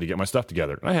shoot, I need to get my stuff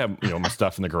together. And I have, my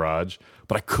stuff in the garage,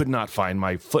 but I could not find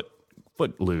my foot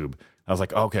lube. I was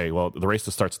like, okay, well, the race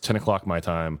starts at 10 o'clock my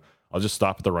time. I'll just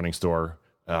stop at the running store.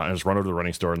 And just run over to the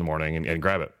running store in the morning and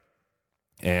grab it.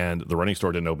 And the running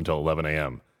store didn't open until 11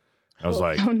 a.m. I was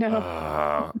like, oh,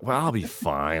 no. Well, I'll be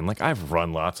fine. Like, I've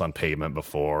run lots on pavement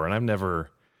before, and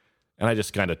I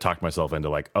just kind of talked myself into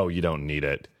like, oh, you don't need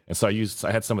it. And so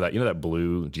I had some of that, that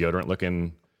blue deodorant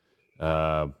looking,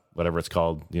 whatever it's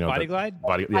called, Body Glide?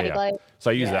 Body Glide.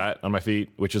 So I use that on my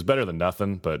feet, which is better than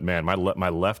nothing. But man, my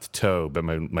left toe, but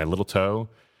my little toe,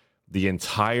 the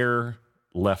entire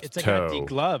left toe. It's like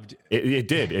degloved. It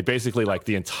did. It basically, like,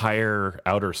 the entire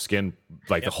outer skin,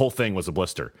 like the whole thing was a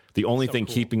blister. The only thing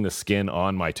keeping the skin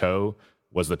on my toe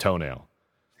was the toenail.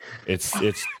 It's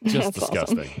just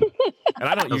disgusting. Awesome. And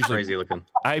I don't usually crazy looking.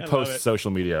 I post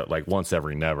social media like once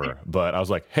every never, but I was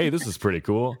like, hey, this is pretty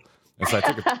cool. And so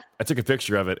I took a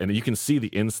picture of it, and you can see the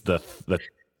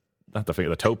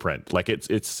toe print. Like,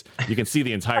 it's you can see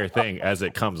the entire thing as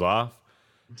it comes off.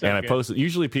 And I posted,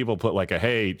 usually people put like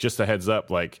hey, just a heads up,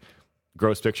 like,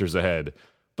 gross pictures ahead.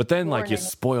 But then, like, you Warning.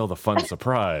 spoil the fun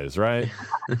surprise, right?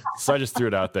 So I just threw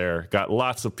it out there. Got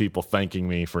lots of people thanking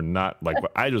me for not, like,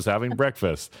 I was having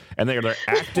breakfast. And they're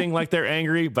acting like they're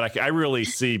angry, but I really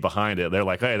see behind it. They're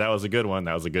like, hey, that was a good one.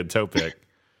 That was a good toe pick.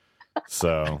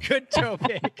 So Good toe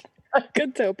pick.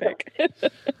 Good toe pick.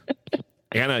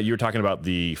 Anna, you were talking about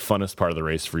the funnest part of the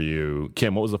race for you.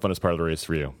 Kim, what was the funnest part of the race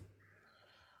for you?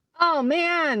 Oh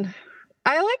man,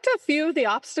 I liked a few of the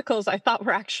obstacles. I thought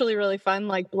were actually really fun,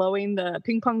 like blowing the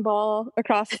ping pong ball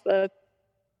across the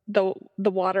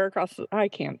water across. I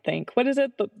can't think. What is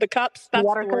it? The cups. That's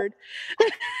Water the cup? word.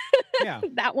 Yeah.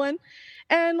 That one.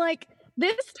 And like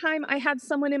this time, I had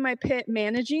someone in my pit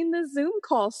managing the Zoom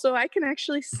call, so I can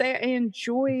actually say I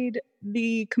enjoyed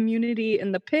the community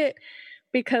in the pit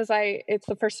because it's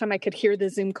the first time I could hear the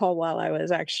Zoom call while I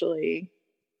was actually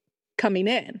coming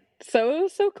in. So it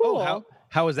was so cool. Oh,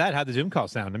 how was that? How'd the Zoom call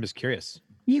sound? I'm just curious.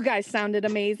 You guys sounded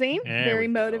amazing. There Very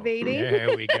we go. motivating.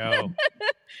 There we go.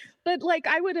 But like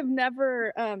I would have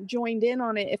never joined in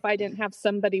on it if I didn't have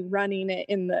somebody running it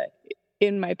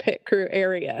in my pit crew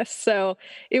area. So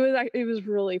it was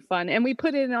really fun. And we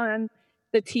put it on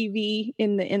the TV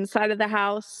in the inside of the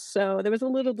house. So there was a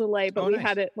little delay, but we nice.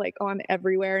 had it like on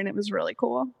everywhere and it was really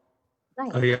cool.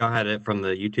 Nice. Oh, y'all had it from the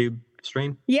YouTube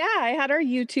stream? Yeah, I had our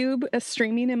YouTube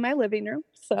streaming in my living room.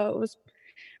 So it was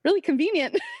really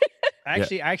convenient. I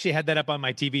actually had that up on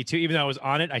my TV too. Even though I was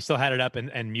on it, I still had it up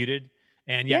and muted.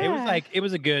 And it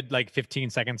was a good like 15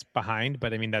 seconds behind.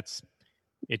 But I mean, it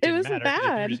didn't wasn't matter.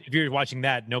 bad. If you're watching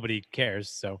that, nobody cares.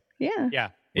 So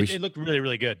Yeah. it looked really,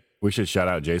 really good. We should shout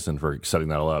out Jason for setting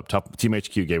that all up. Team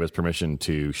HQ gave us permission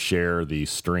to share the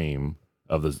stream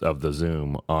of the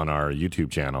Zoom on our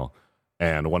YouTube channel.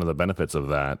 And one of the benefits of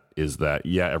that is that,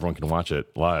 everyone can watch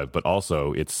it live, but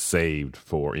also it's saved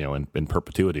for, in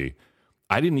perpetuity.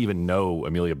 I didn't even know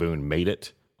Amelia Boone made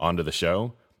it onto the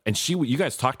show. And you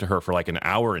guys talked to her for like an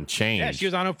hour and change. Yeah, she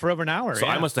was on it for over an hour. So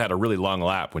I must have had a really long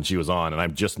lap when she was on, and I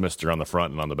just missed her on the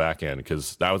front and on the back end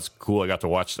because that was cool. I got to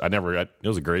watch. It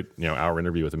was a great, hour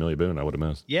interview with Amelia Boone. I would have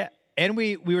missed. Yeah, and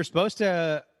we were supposed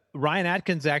to. Ryan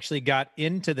Atkins actually got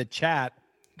into the chat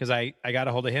because I got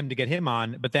a hold of him to get him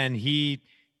on, but then he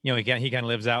kind of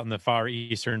lives out in the far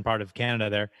eastern part of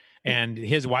Canada there, and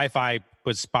his Wi-Fi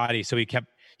was spotty, so he kept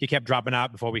dropping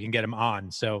out before we can get him on.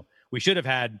 So we should have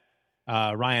had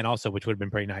Ryan also, which would have been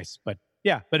pretty nice. But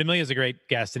Amelia's a great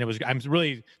guest, and I'm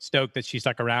really stoked that she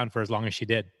stuck around for as long as she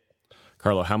did.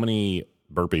 Carlo, how many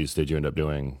burpees did you end up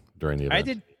doing during the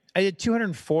event? I did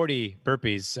 240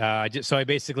 burpees. So I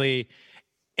basically,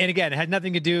 and again, it had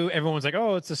nothing to do. Everyone's like,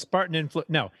 "Oh, it's a Spartan influence."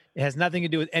 No, it has nothing to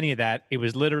do with any of that. It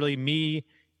was literally me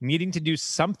needing to do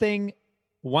something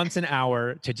once an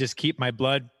hour to just keep my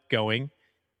blood going.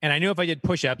 And I knew if I did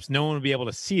push-ups, no one would be able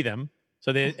to see them.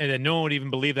 And then no one would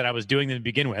even believe that I was doing them to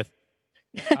begin with.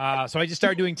 So I just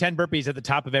started doing 10 burpees at the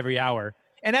top of every hour.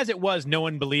 And as it was, no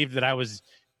one believed that I was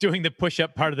doing the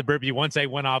push-up part of the burpee once I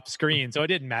went off screen. So it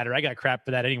didn't matter. I got crap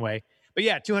for that anyway. But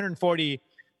 240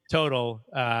 total.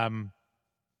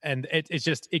 And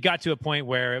it got to a point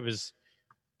where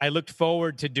I looked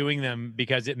forward to doing them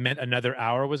because it meant another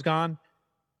hour was gone.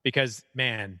 Because,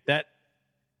 man,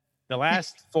 the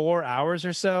last 4 hours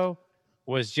or so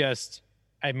was just...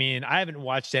 I mean, I haven't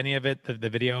watched any of it, the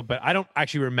video, but I don't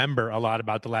actually remember a lot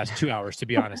about the last 2 hours, to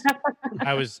be honest.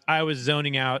 I was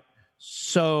zoning out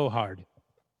so hard.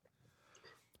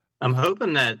 I'm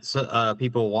hoping that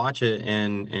people watch it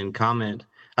and comment.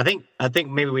 I think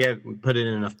maybe we haven't put it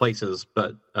in enough places,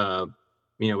 but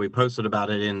we posted about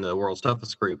it in the World's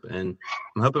Toughest group, and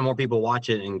I'm hoping more people watch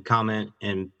it and comment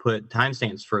and put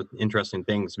timestamps for interesting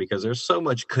things because there's so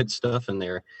much good stuff in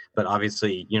there. But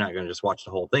obviously, you're not going to just watch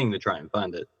the whole thing to try and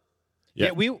find it.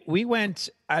 Yeah, we went.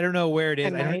 I don't know where it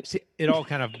is. I don't see, it all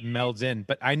kind of melds in,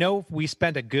 but I know we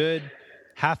spent a good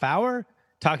half hour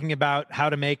talking about how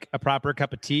to make a proper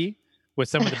cup of tea with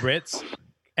some of the Brits.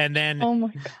 And then, Oh my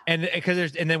God.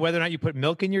 and then whether or not you put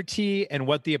milk in your tea and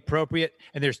what the appropriate,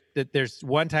 and there's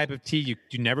one type of tea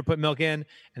you never put milk in,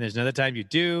 and there's another time you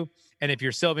do. And if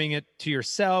you're serving it to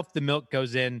yourself, the milk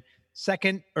goes in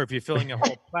second, or if you're filling a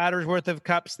whole platter's worth of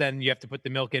cups, then you have to put the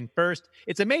milk in first.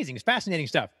 It's amazing. It's fascinating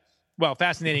stuff. Well,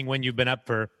 fascinating when you've been up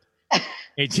for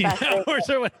 18 hours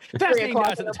or what. Fascinating to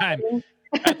us at the time.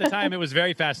 At the time, it was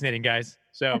very fascinating, guys.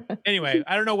 So anyway,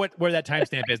 I don't know where that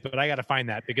timestamp is, but I got to find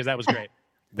that because that was great.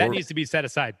 That needs to be set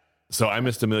aside. So I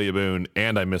missed Amelia Boone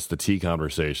and I missed the tea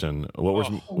conversation.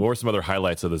 What were some other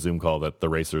highlights of the Zoom call that the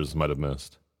racers might have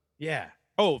missed? Yeah.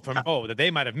 That they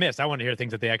might have missed. I want to hear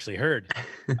things that they actually heard.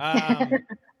 I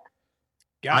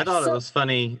thought it was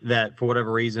funny that for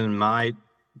whatever reason, my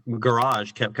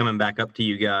garage kept coming back up to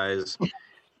you guys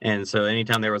And so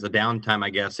anytime there was a downtime, I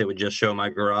guess it would just show my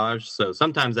garage. So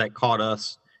sometimes that caught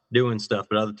us doing stuff,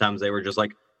 but other times they were just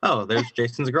like, oh, there's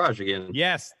Jason's garage again.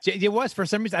 Yes, it was for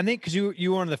some reason. I think because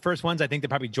you were one of the first ones. I think that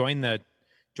probably joined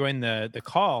the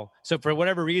call. So for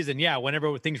whatever reason, yeah,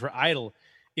 whenever things were idle,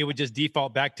 it would just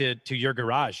default back to your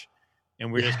garage,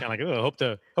 and we're just kind of like,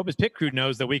 oh, hope his pit crew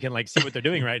knows that we can like see what they're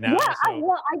doing right now. Yeah,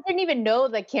 So, I didn't even know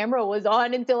the camera was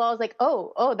on until I was like,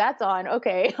 oh, that's on.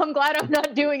 Okay, I'm glad I'm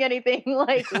not doing anything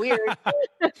like weird.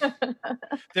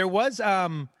 there was I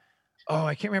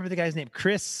can't remember the guy's name.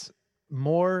 Chris,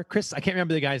 I can't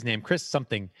remember the guy's name. Chris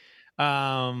something.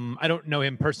 I don't know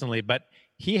him personally, but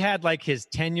he had like his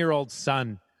 10-year-old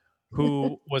son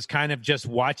who was kind of just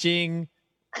watching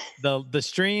the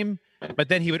stream, but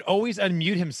then he would always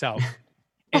unmute himself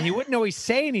and he wouldn't always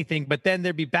say anything, but then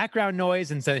there'd be background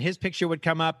noise. And so his picture would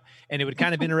come up and it would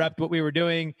kind of interrupt what we were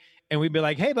doing. And we'd be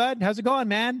like, hey bud, how's it going,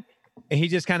 man? And he'd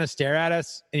just kind of stare at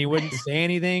us and he wouldn't say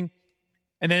anything.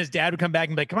 And then his dad would come back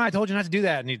and be like, come on, I told you not to do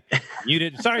that. And he'd mute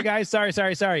it. Sorry guys.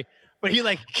 Sorry. But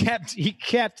he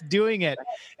kept doing it.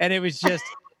 And it was just,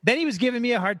 then he was giving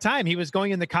me a hard time. He was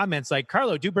going in the comments like,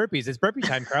 Carlo, do burpees. It's burpee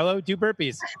time, Carlo, do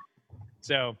burpees.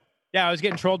 So yeah, I was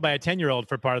getting trolled by a 10-year-old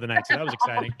for part of the night. So that was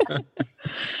exciting.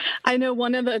 I know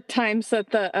one of the times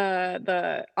that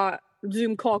the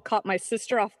Zoom call caught my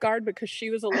sister off guard because she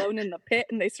was alone in the pit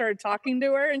and they started talking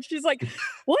to her and she's like,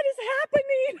 what is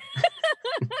happening?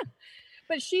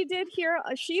 But she did hear,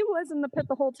 she was in the pit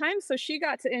the whole time, so she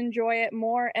got to enjoy it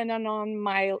more. And then on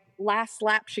my last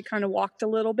lap, she kind of walked a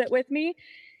little bit with me.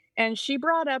 And she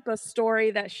brought up a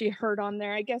story that she heard on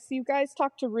there. I guess you guys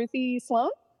talked to Ruthie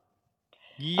Sloan?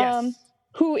 Yes.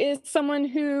 Who is someone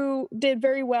who did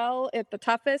very well at the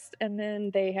toughest. And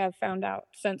then they have found out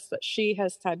since that she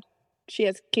has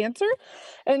cancer.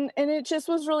 And it just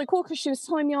was really cool because she was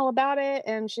telling me all about it.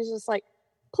 And she's just like,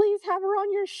 please have her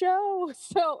on your show.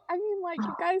 So, I mean, like,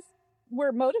 you guys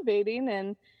were motivating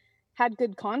and had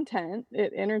good content.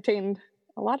 It entertained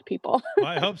a lot of people. Well,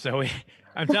 I hope so.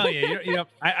 I'm telling you,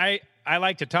 I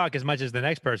like to talk as much as the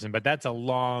next person, but that's a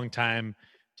long time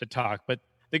to talk. But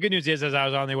the good news is I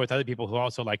was on there with other people who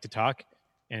also like to talk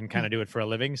and kind of do it for a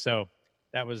living. So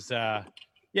that was, it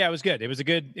was good. It was a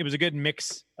good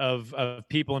mix of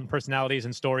people and personalities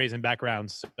and stories and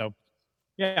backgrounds. So,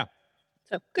 yeah.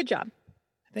 So good job.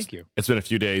 Thank you. It's been a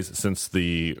few days since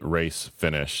the race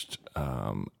finished.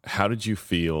 How did you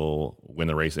feel when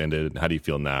the race ended? How do you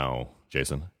feel now,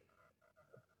 Jason?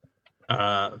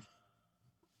 I'd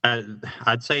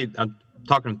say I'm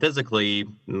talking physically,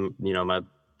 my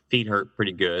feet hurt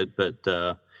pretty good,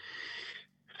 but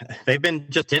they've been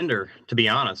just tender, to be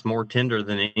honest, more tender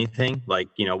than anything. Like,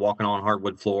 walking on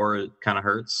hardwood floor, it kind of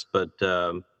hurts. But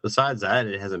besides that,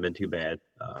 it hasn't been too bad.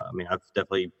 I've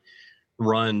definitely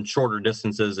run shorter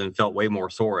distances and felt way more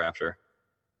sore after.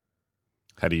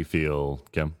 How do you feel,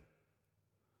 Kim?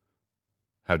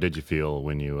 How did you feel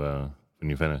when you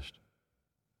finished?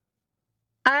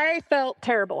 I felt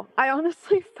terrible. I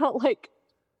honestly felt like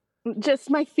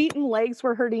just my feet and legs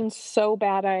were hurting so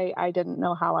bad. I didn't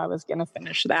know how I was going to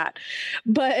finish that.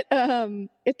 But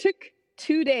it took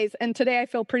 2 days, and today I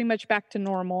feel pretty much back to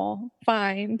normal,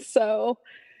 fine. So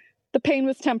the pain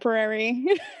was temporary.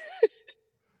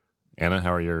 Anna,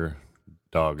 how are your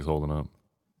dogs holding up?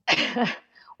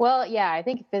 Well, yeah, I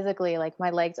think physically, like my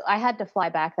legs, I had to fly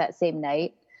back that same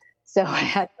night. So I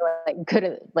had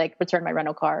to return my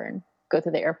rental car and go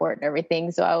through the airport and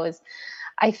everything. So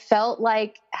I felt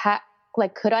like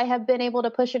could I have been able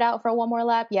to push it out for one more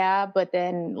lap? Yeah. But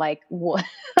then I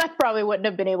probably wouldn't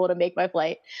have been able to make my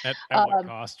flight. At what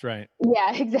cost? Right.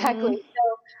 Yeah, exactly. Mm-hmm.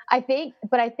 So I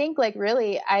think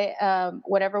really,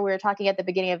 whatever we were talking at the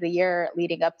beginning of the year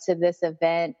leading up to this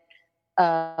event,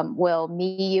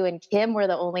 me, you, and Kim were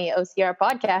the only OCR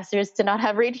podcasters to not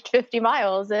have reached 50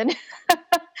 miles. And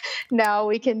now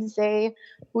we can say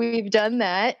we've done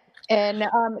that. And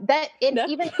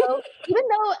even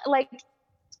though like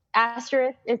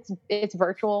asterisk, it's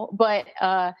virtual, but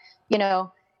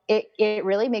it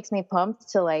really makes me pumped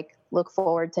to like look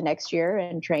forward to next year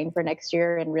and train for next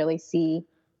year and really see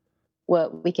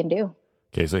what we can do.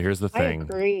 Okay, so here's the thing. I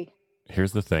agree.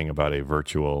 Here's the thing about a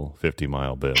virtual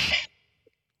 50-mile bib.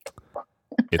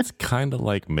 It's kind of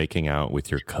like making out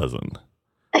with your cousin.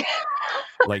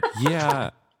 Like,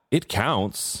 yeah, it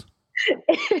counts.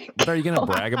 But are you going to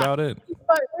brag about it?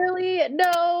 But really,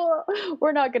 no,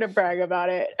 we're not going to brag about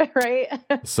it, right?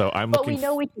 So but we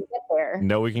know we can get there.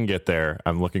 No, we can get there.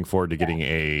 I'm looking forward to getting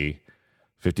a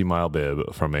 50-mile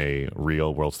bib from a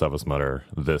real World's Toughest Mudder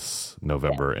this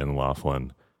November in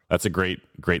Laughlin. That's a great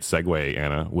segue,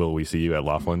 Anna. Will we see you at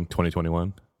Laughlin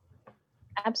 2021?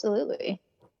 Absolutely.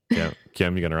 Yeah.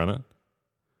 Kim, you gonna run it?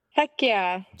 Heck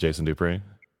yeah. Jason Dupree?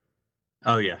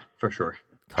 Oh yeah, for sure.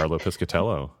 Carlo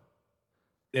Piscatello?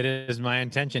 It is my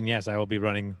intention. Yes, I will be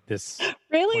running this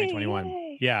Really? 2021.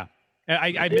 Yay. Yeah.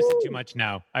 I miss it too much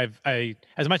now. I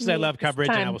as much as I love It's coverage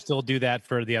and I time. will still do that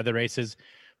for the other races,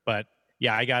 but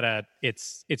yeah,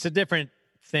 it's a different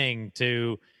thing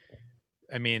to,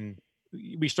 I mean,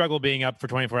 we struggle being up for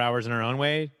 24 hours in our own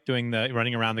way, doing the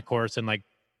running around the course and like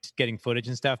getting footage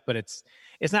and stuff, but it's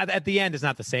not, at the end, it's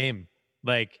not the same.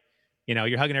 Like, you know,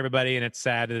 you're hugging everybody and it's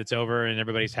sad that it's over and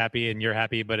everybody's happy and you're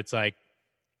happy, but it's like,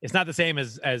 it's not the same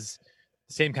as the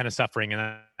same kind of suffering. And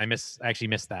I actually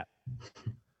miss that.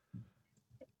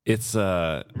 It's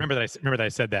Remember that I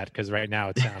said that, because right now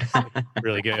it sounds like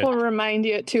really good. We'll remind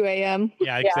you at 2 a.m.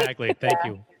 Yeah, exactly. Thank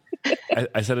you.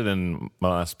 I said it in my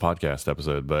last podcast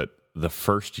episode, but the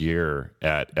first year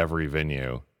at every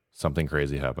venue, something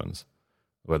crazy happens.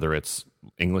 Whether it's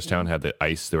Englishtown had the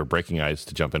ice, they were breaking ice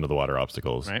to jump into the water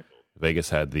obstacles. Right. Vegas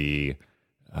had the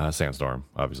sandstorm,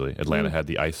 obviously. Atlanta had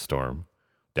the ice storm.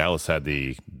 Dallas had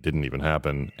the didn't even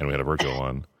happen, and we had a virtual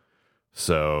one.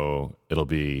 So it'll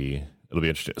be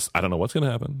interesting. I don't know what's going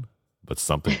to happen, but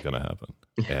something's going to happen,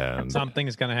 and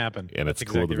Something's going to happen. and it's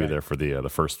That's cool exactly to be right. there for the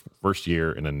first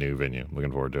year in a new venue.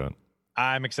 Looking forward to it.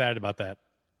 I'm excited about that.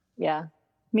 Yeah.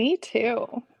 Me too.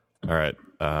 All right,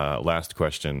 last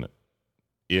question: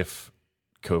 if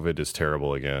COVID is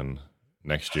terrible again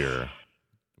next year,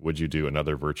 would you do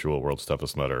another virtual World's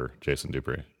Toughest Mudder, Jason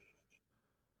Dupree?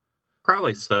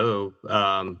 Probably so.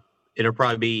 It'll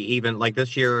probably be even like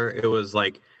this year. It was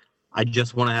like, I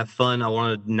just want to have fun. I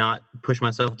want to not push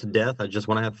myself to death. I just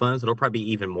want to have fun. So it'll probably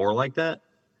be even more like that.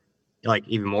 Like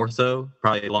even more so.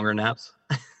 Probably longer naps.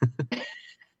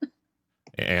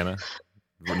 Anna,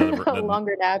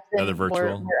 Longer naps and another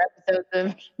virtual? more episodes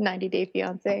of 90 Day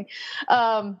Fiance.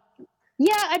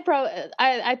 Yeah, I'd probably.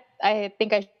 I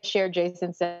think I share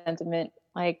Jason's sentiment.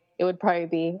 Like, it would probably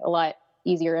be a lot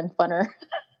easier and funner.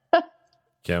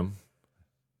 Kim.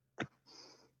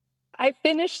 I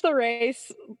finished the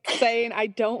race saying I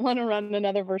don't want to run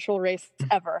another virtual race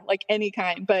ever, like any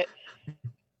kind, but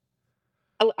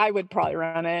I would probably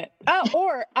run it.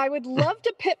 Or I would love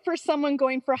to pit for someone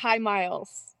going for high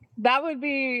miles. That would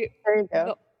be, There you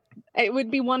go. it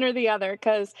would be one or the other,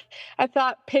 because I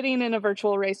thought pitting in a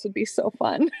virtual race would be so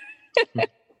fun.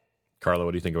 Carla,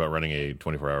 what do you think about running a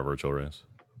 24-hour virtual race?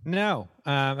 No,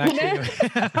 actually,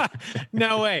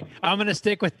 no way. I'm going to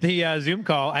stick with the Zoom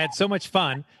call. I had so much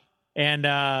fun. And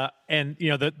you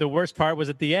know, the worst part was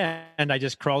at the end, I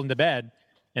just crawled into bed,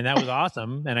 and that was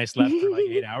awesome. And I slept for like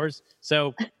 8 hours.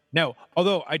 So no,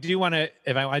 although I do want to,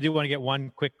 I do want to get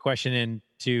one quick question in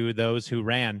to those who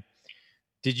ran.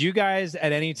 Did you guys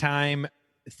at any time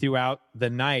throughout the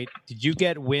night, did you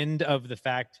get wind of the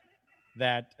fact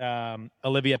that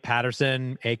Olivia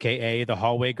Patterson, AKA the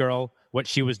hallway girl, what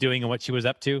she was doing and what she was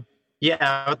up to?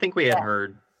 Yeah, I think we had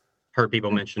heard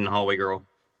people mention Hallway Girl.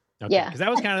 Okay. Yeah. Because that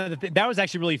was kind of that was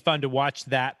actually really fun to watch.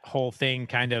 That whole thing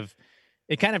kind of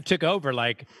took over.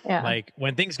 Like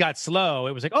when things got slow,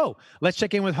 it was like, oh, let's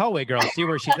check in with Hallway Girl, see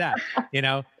where she's at, you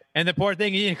know. And the poor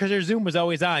thing, because her Zoom was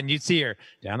always on, you'd see her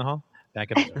down the hall,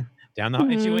 back up the door, down the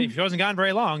hall, and she wasn't gone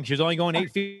very long. She was only going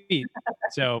 8 feet.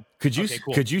 So Could you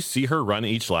cool. could you see her run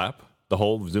each lap, the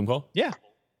whole Zoom call? Yeah.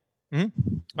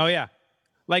 Mm-hmm. Oh yeah,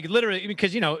 like literally,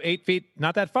 because 8 feet,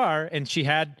 not that far, and she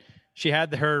had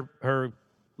her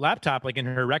laptop like in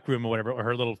her rec room or whatever, or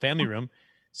her little family room.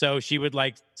 So she would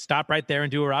like stop right there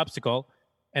and do her obstacle,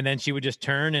 and then she would just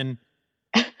turn and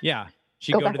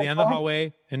she'd go to the end of the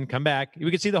hallway and come back.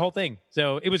 We could see the whole thing.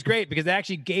 So it was great because it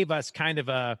actually gave us kind of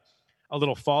a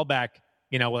little fallback,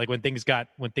 like when things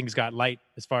got light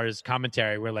as far as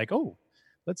commentary. We're like, oh,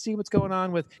 let's see what's going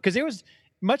on with, because it was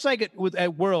much like it with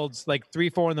at Worlds, like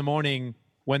 3-4 in the morning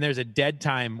when there's a dead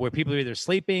time where people are either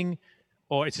sleeping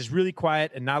or it's just really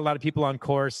quiet and not a lot of people on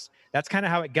course. That's kind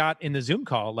of how it got in the Zoom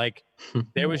call. Like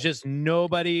there was just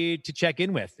nobody to check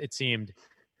in with, it seemed.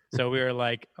 So we were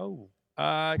like, oh,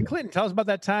 Clinton, tell us about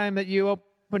that time that you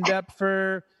opened up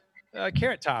for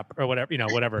Carrot Top or whatever,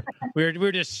 whatever. We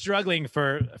were just struggling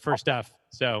for stuff.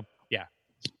 So yeah.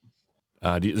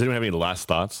 Does anyone have any last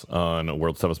thoughts on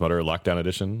World's Toughest Mudder Lockdown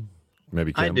Edition?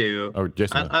 Maybe Kim? I do. Or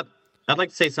Jason? I'd like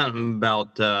to say something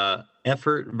about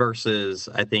effort versus,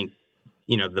 I think,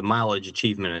 the mileage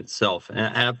achievement itself. And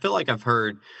I feel like I've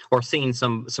heard or seen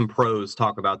some pros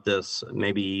talk about this,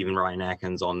 maybe even Ryan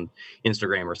Atkins on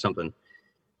Instagram or something.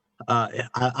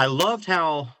 I loved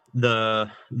how the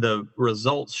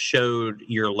results showed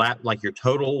your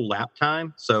total lap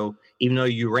time. So even though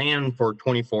you ran for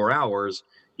 24 hours,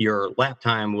 your lap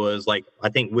time was like, I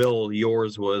think, Will,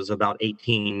 yours was about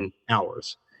 18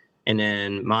 hours. and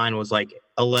then mine was like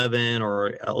 11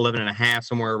 or 11 and a half,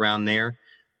 somewhere around there.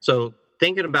 So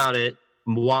thinking about it,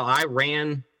 while I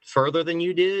ran further than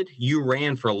you did, you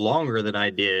ran for longer than I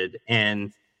did,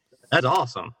 and that's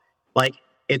awesome. Like,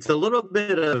 it's a little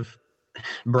bit of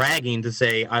bragging to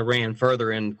say I ran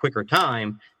further in quicker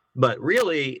time, but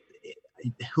really,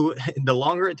 the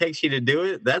longer it takes you to do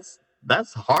it, that's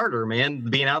harder, man.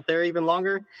 Being out there even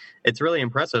longer, it's really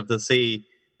impressive to see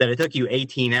that it took you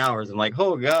 18 hours. I'm like,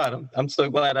 oh God, I'm so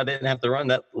glad I didn't have to run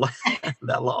that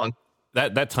that long.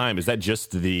 That time, is that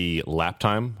just the lap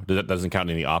time? That doesn't count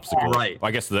any obstacle? Right. Well,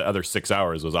 I guess the other 6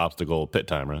 hours was obstacle pit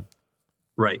time, right?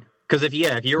 Right. Because if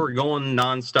you were going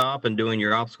nonstop and doing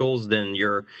your obstacles, then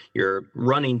your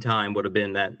running time would have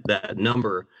been that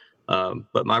number.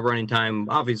 But my running time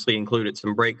obviously included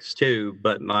some breaks too.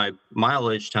 But my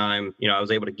mileage time, I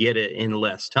was able to get it in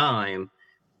less time,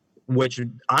 which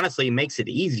honestly makes it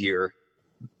easier.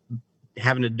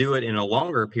 Having to do it in a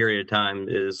longer period of time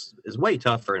is way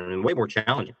tougher and way more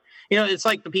challenging. It's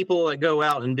like the people that go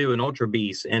out and do an Ultra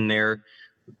Beast and they're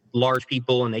large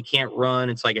people and they can't run.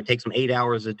 It's like it takes them 8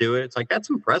 hours to do it. It's like, that's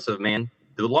impressive, man.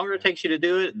 The longer it takes you to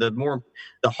do it,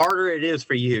 the harder it is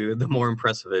for you, the more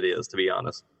impressive it is, to be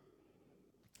honest.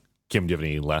 Kim, do you have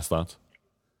any last thoughts?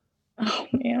 Oh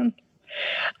man,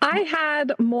 I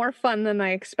had more fun than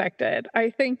I expected. I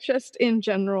think just in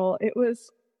general, it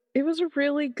was a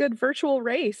really good virtual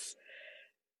race.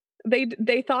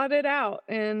 They thought it out,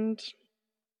 and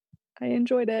I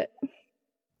enjoyed it.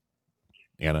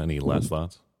 Anna, any last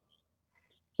thoughts?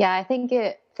 Yeah, I think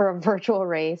for a virtual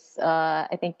race,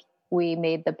 I think we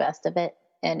made the best of it.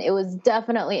 And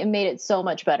it made it so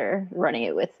much better running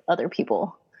it with other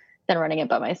people than running it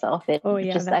by myself. Too.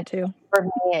 For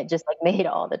me, it just made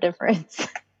all the difference.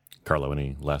 Carlo,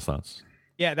 any last thoughts?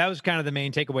 Yeah, that was kind of the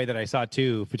main takeaway that I saw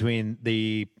too, between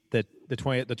the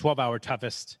 12-hour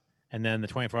toughest and then the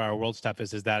 24-hour world's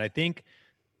toughest, is that I think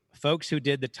folks who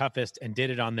did the toughest and did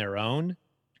it on their own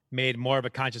made more of a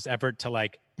conscious effort to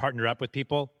partner up with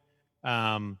people,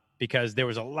 because there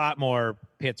was a lot more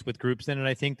pits with groups in it,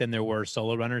 I think, than there were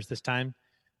solo runners this time.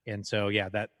 And so, yeah,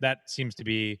 that seems to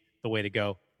be the way to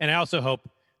go. And I also hope,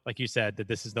 like you said, that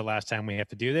this is the last time we have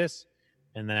to do this,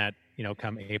 and that,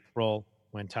 come April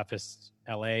when Toughest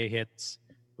LA hits,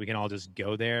 we can all just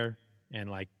go there and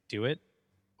do it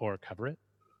or cover it.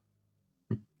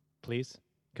 Please,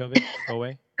 COVID, go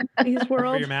away. Peace world.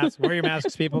 Wear your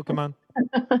masks, people. Come on.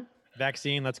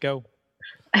 Vaccine, let's go.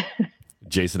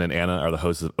 Jason and Anna are the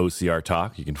hosts of OCR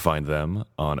Talk. You can find them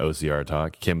on OCR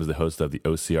Talk. Kim is the host of the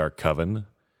OCR Coven.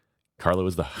 Carlo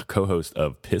is the co-host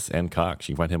of Piss and Cox.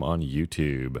 You can find him on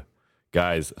YouTube.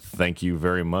 Guys, thank you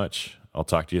very much. I'll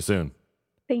talk to you soon.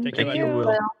 Thank you. you.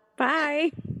 Will.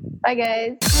 Bye. Bye,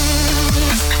 guys.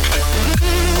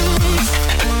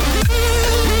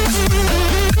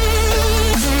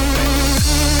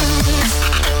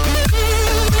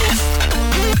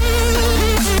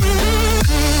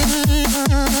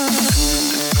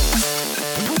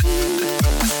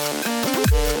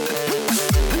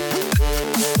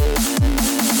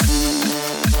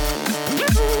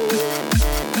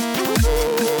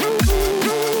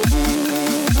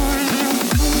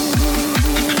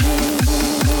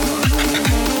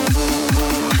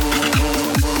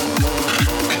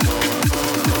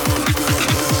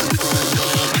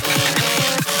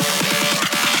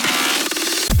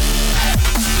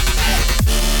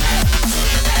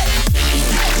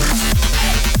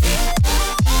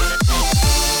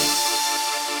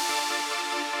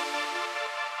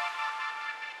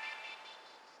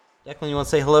 Declan, you want to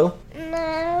say hello?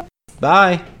 No.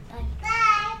 Bye.